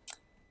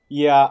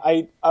 Yeah,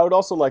 I would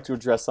also like to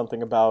address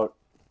something about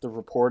the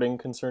reporting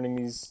concerning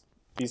these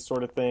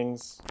sort of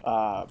things.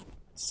 I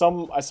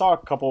saw a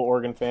couple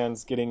Oregon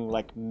fans getting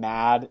like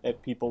mad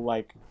at people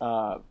like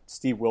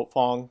Steve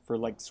Wiltfong for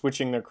like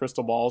switching their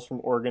crystal balls from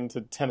Oregon to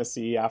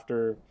Tennessee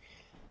after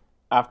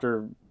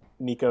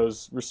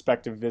Nico's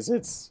respective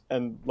visits,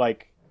 and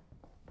like,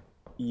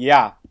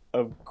 yeah,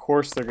 of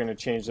course they're going to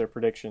change their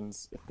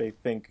predictions if they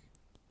think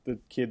the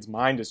kid's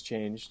mind has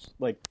changed.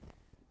 Like,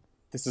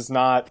 this is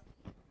not.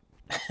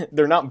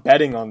 They're not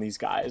betting on these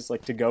guys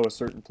like to go a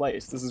certain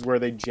place. This is where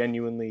they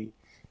genuinely,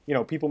 you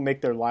know, people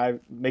make their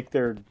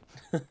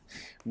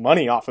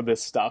money off of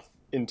this stuff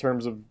in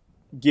terms of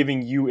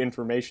giving you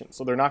information.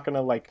 So they're not going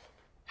to like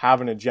have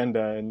an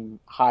agenda and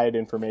hide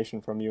information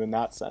from you in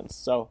that sense.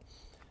 So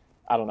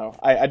I don't know.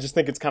 I just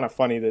think it's kind of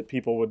funny that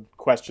people would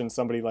question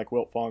somebody like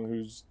Wiltfong,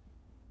 who's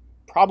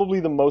probably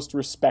the most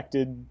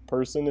respected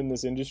person in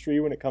this industry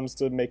when it comes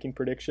to making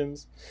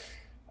predictions.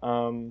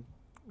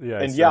 Yeah,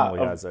 and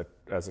certainly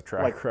has a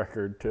track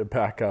record to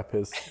back up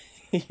his.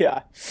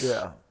 Yeah.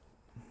 Yeah.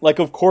 Like,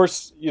 of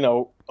course,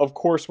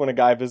 when a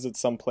guy visits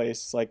some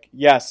place, like,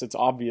 yes, it's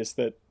obvious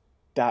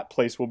that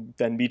place will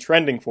then be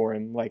trending for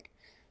him. Like,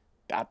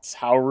 that's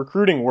how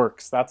recruiting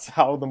works. That's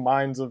how the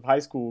minds of high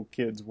school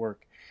kids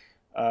work.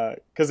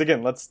 Because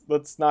again, let's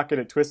not get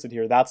it twisted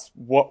here. That's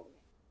what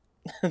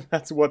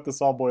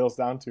this all boils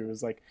down to,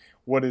 is like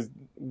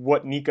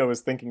what Nico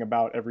is thinking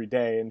about every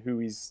day and who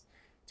he's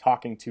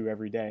talking to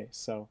every day,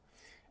 so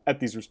at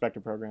these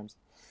respective programs.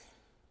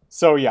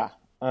 So yeah,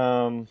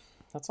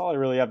 that's all I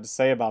really have to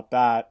say about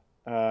that.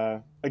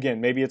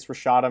 Again, maybe it's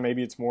Rashada,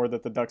 maybe it's more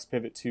that the Ducks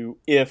pivot to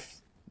if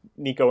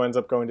Nico ends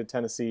up going to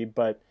Tennessee,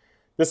 but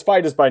this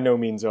fight is by no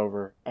means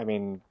over. I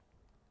mean,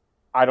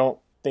 I don't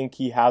think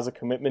he has a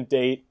commitment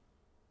date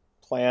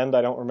planned.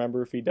 I don't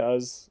remember if he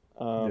does.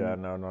 No,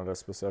 not a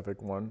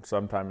specific one.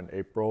 Sometime in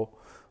April.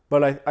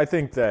 But I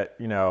think that,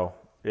 you know,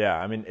 yeah,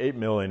 I mean, $8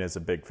 million is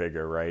a big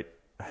figure, right?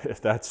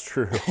 If that's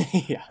true.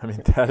 Yeah. I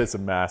mean, that is a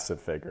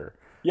massive figure.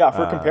 Yeah,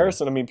 for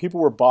comparison, I mean, people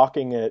were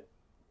balking at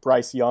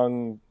Bryce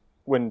Young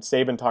when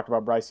Saban talked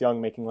about Bryce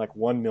Young making like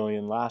 $1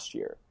 million last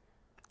year.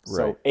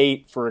 So right.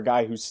 8 for a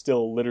guy who's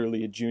still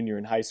literally a junior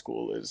in high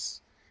school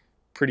is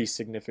pretty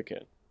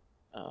significant.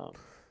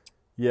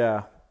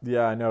 Yeah,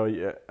 I know.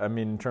 Yeah. I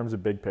mean, in terms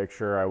of big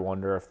picture, I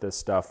wonder if this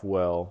stuff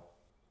will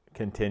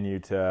continue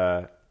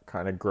to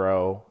kind of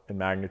grow in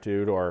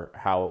magnitude, or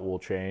how it will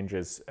change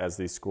as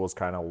these schools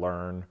kind of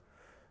learn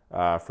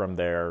from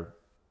their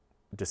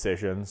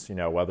decisions, you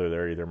know, whether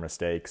they're either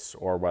mistakes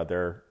or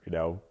whether, you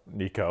know,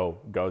 Nico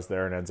goes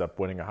there and ends up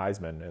winning a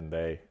Heisman and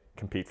they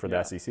compete for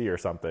the SEC or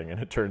something, and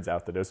it turns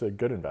out that it's a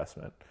good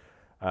investment.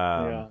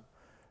 And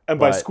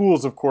by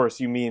schools, of course,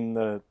 you mean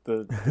the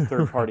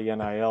third-party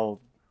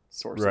NIL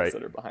sources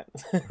that are behind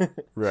this.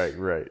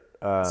 Right.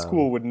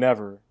 School would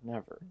never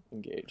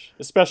engage,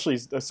 especially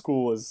a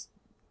school as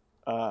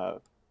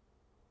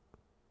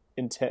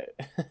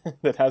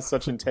that has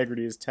such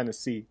integrity as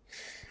Tennessee.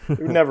 It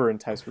would never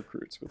entice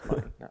recruits with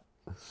money.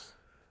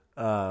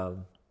 No.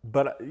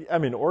 But I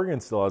mean, Oregon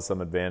still has some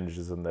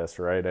advantages in this,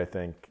 right? I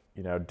think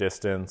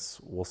distance,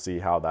 we'll see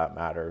how that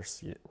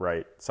matters,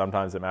 right?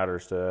 Sometimes it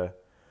matters to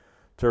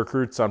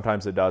recruit,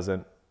 sometimes it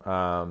doesn't.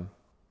 But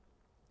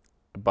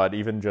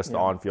even just the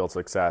on-field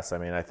success, I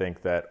mean, I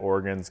think that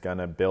Oregon's going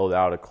to build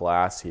out a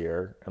class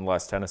here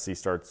unless Tennessee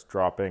starts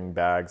dropping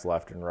bags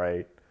left and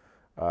right.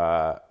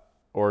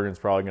 Oregon's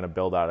probably going to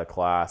build out a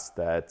class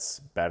that's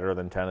better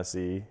than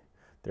Tennessee.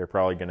 They're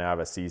probably going to have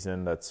a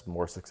season that's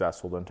more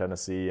successful than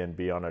Tennessee and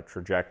be on a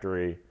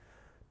trajectory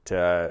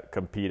to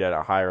compete at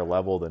a higher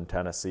level than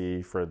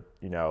Tennessee for,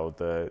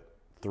 the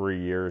 3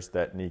 years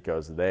that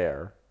Nico's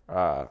there.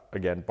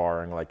 Again,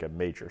 barring like a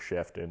major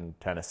shift in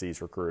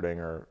Tennessee's recruiting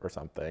or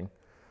something.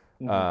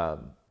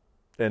 Mm-hmm.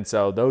 And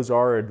so those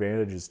are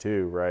advantages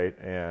too, right?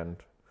 And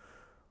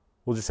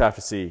we'll just have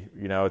to see.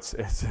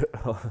 It's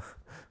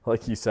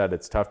like you said,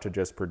 it's tough to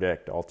just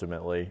predict.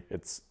 Ultimately,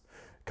 it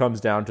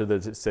comes down to the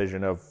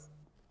decision of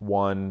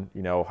one,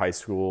 high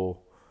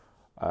school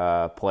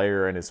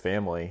player and his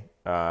family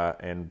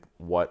and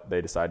what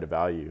they decide to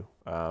value.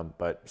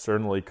 But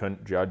certainly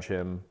couldn't judge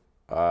him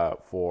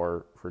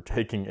for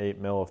taking $8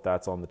 million if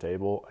that's on the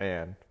table,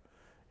 and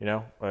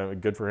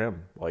good for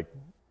him. Like,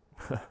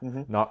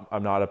 mm-hmm.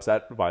 I'm not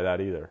upset by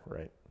that either,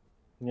 right?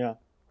 Yeah.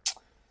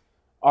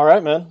 All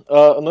right, man.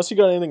 Unless you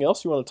got anything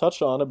else you want to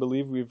touch on, I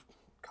believe we've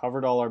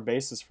covered all our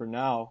bases for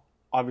now.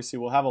 Obviously,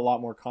 we'll have a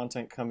lot more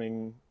content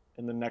coming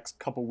in the next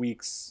couple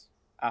weeks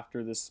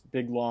after this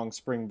big long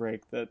spring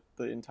break that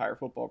the entire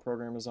football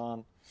program is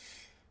on.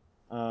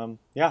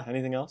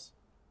 Anything else?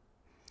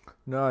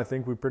 No, I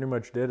think we pretty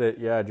much did it.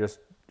 Yeah, just,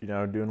 doing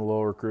a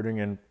little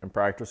recruiting and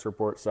practice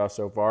report stuff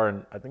so far.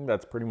 And I think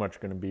that's pretty much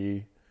going to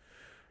be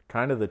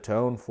kind of the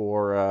tone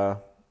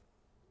for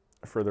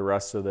the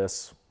rest of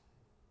this,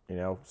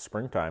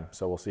 springtime.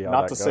 So we'll see how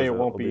that goes. Not to say it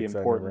won't be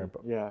important.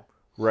 Yeah.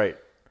 Right.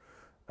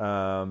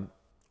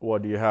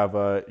 Do you have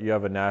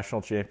a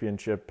national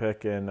championship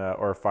pick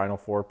or a Final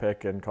Four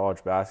pick in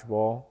college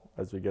basketball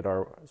as we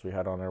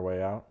head on our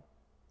way out?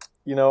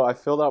 I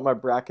filled out my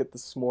bracket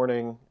this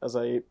morning as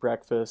I ate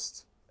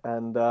breakfast,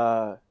 and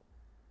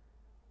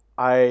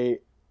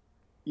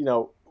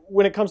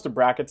when it comes to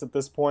brackets at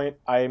this point,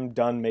 I'm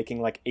done making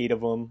like 8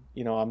 of them.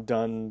 I'm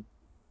done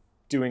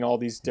doing all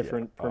these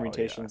different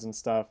permutations and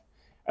stuff,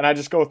 and I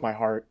just go with my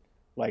heart.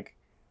 Like,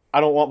 I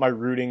don't want my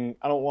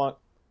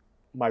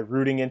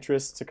rooting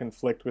interests to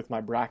conflict with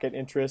my bracket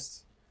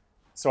interests,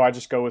 so I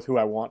just go with who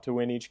I want to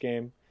win each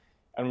game.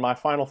 And my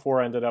Final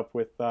Four ended up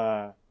with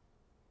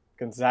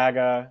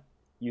Gonzaga,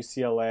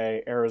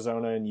 UCLA,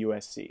 Arizona, and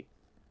USC.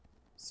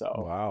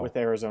 So with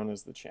Arizona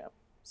as the champ.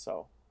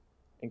 So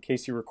in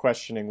case you were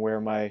questioning where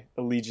my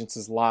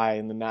allegiances lie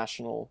in the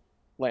national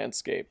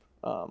landscape,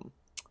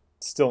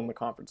 still in the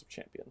Conference of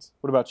Champions.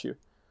 What about you?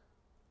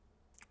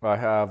 I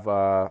have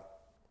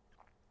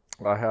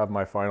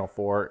my Final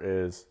Four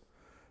is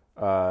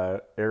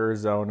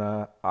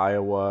Arizona,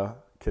 Iowa,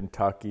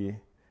 Kentucky,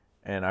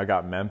 and I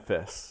got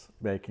Memphis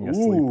making a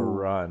sleeper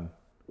run.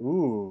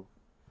 Ooh.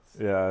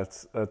 Yeah,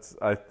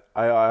 I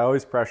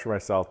always pressure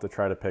myself to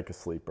try to pick a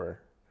sleeper.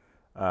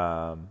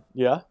 And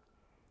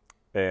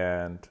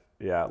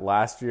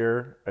last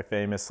year I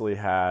famously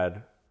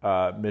had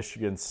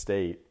Michigan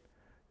State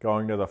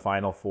going to the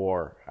Final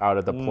Four out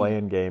of the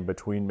play-in game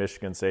between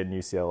Michigan State and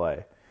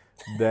UCLA.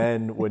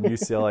 Then when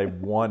UCLA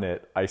won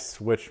it, I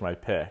switched my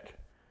pick.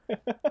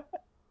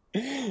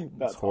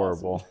 That's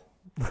horrible.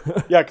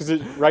 Awesome. Yeah, because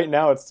right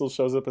now it still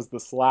shows up as the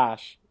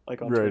slash.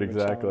 Like on right,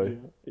 exactly.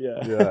 Yeah.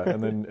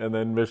 And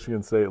then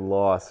Michigan State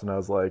lost, and I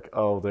was like,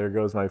 oh, there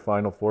goes my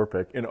Final Four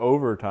pick in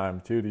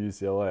overtime too to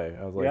UCLA.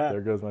 I was like,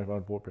 there goes my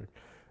Final Four pick.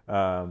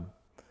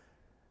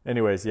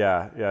 Anyways,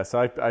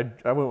 So I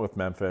went with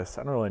Memphis.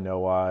 I don't really know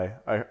why.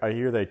 I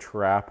hear they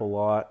trap a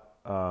lot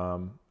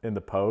in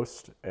the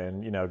post,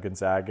 and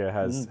Gonzaga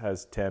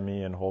has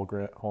Temi and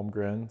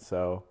Holmgren,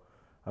 so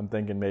I'm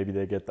thinking maybe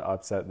they get the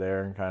upset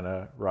there and kind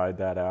of ride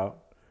that out.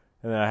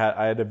 And then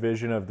I had a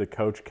vision of the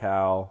Coach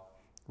Cal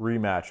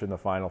rematch in the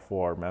Final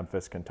Four,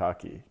 Memphis,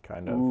 Kentucky,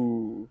 kind of.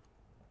 Ooh,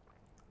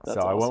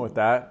 so I went with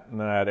that, and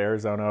then I had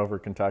Arizona over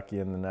Kentucky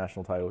in the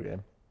national title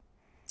game.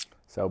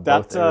 So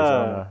both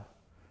Arizona.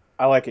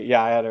 I like it.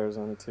 Yeah, I had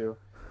Arizona too.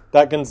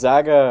 That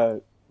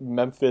Gonzaga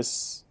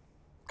Memphis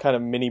kind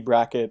of mini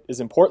bracket is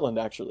in Portland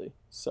actually.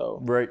 So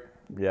right,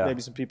 yeah.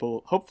 Maybe some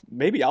people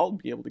maybe I'll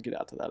be able to get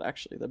out to that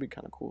actually. That'd be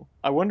kind of cool.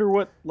 I wonder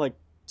what like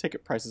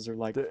ticket prices are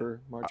like for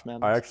March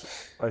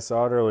Madness. I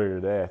saw it earlier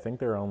today. I think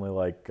they're only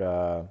like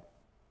I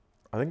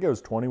think it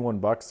was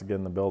 $21 to get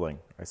in the building.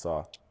 I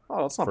saw.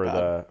 Oh, that's not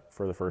bad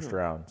for the first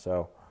round.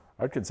 So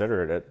I'd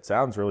consider it. It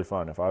sounds really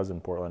fun. If I was in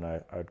Portland,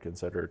 I'd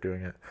consider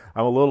doing it.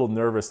 I'm a little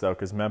nervous though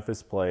because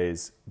Memphis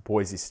plays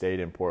Boise State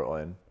in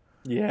Portland.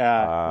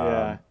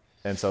 Yeah.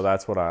 And so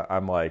that's what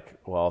I'm like.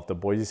 Well, if the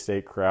Boise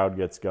State crowd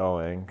gets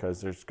going, because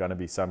there's going to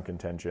be some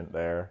contingent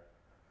there,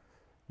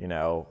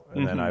 and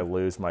then I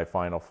lose my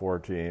Final Four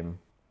team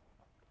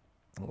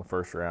in the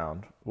first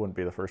round. Wouldn't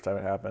be the first time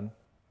it happened.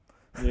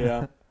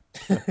 Yeah.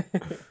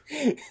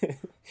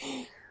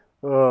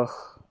 All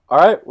All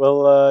right.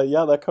 Well,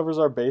 yeah, that covers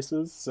our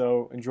bases.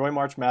 So enjoy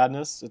March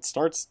Madness. It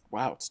starts.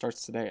 Wow, it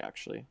starts today.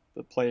 Actually,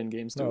 the play-in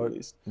games do at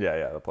least.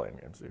 Yeah, the play-in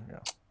games do.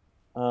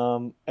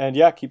 Yeah. And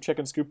yeah, keep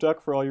checking Scoop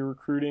Duck for all your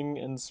recruiting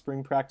and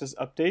spring practice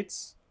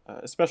updates,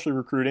 especially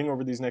recruiting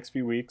over these next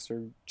few weeks.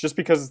 Or just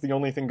because it's the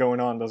only thing going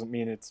on doesn't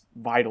mean it's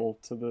vital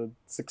to the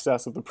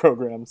success of the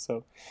program.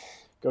 So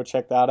go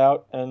check that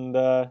out. And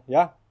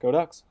yeah, go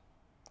Ducks.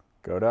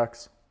 Go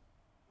Ducks.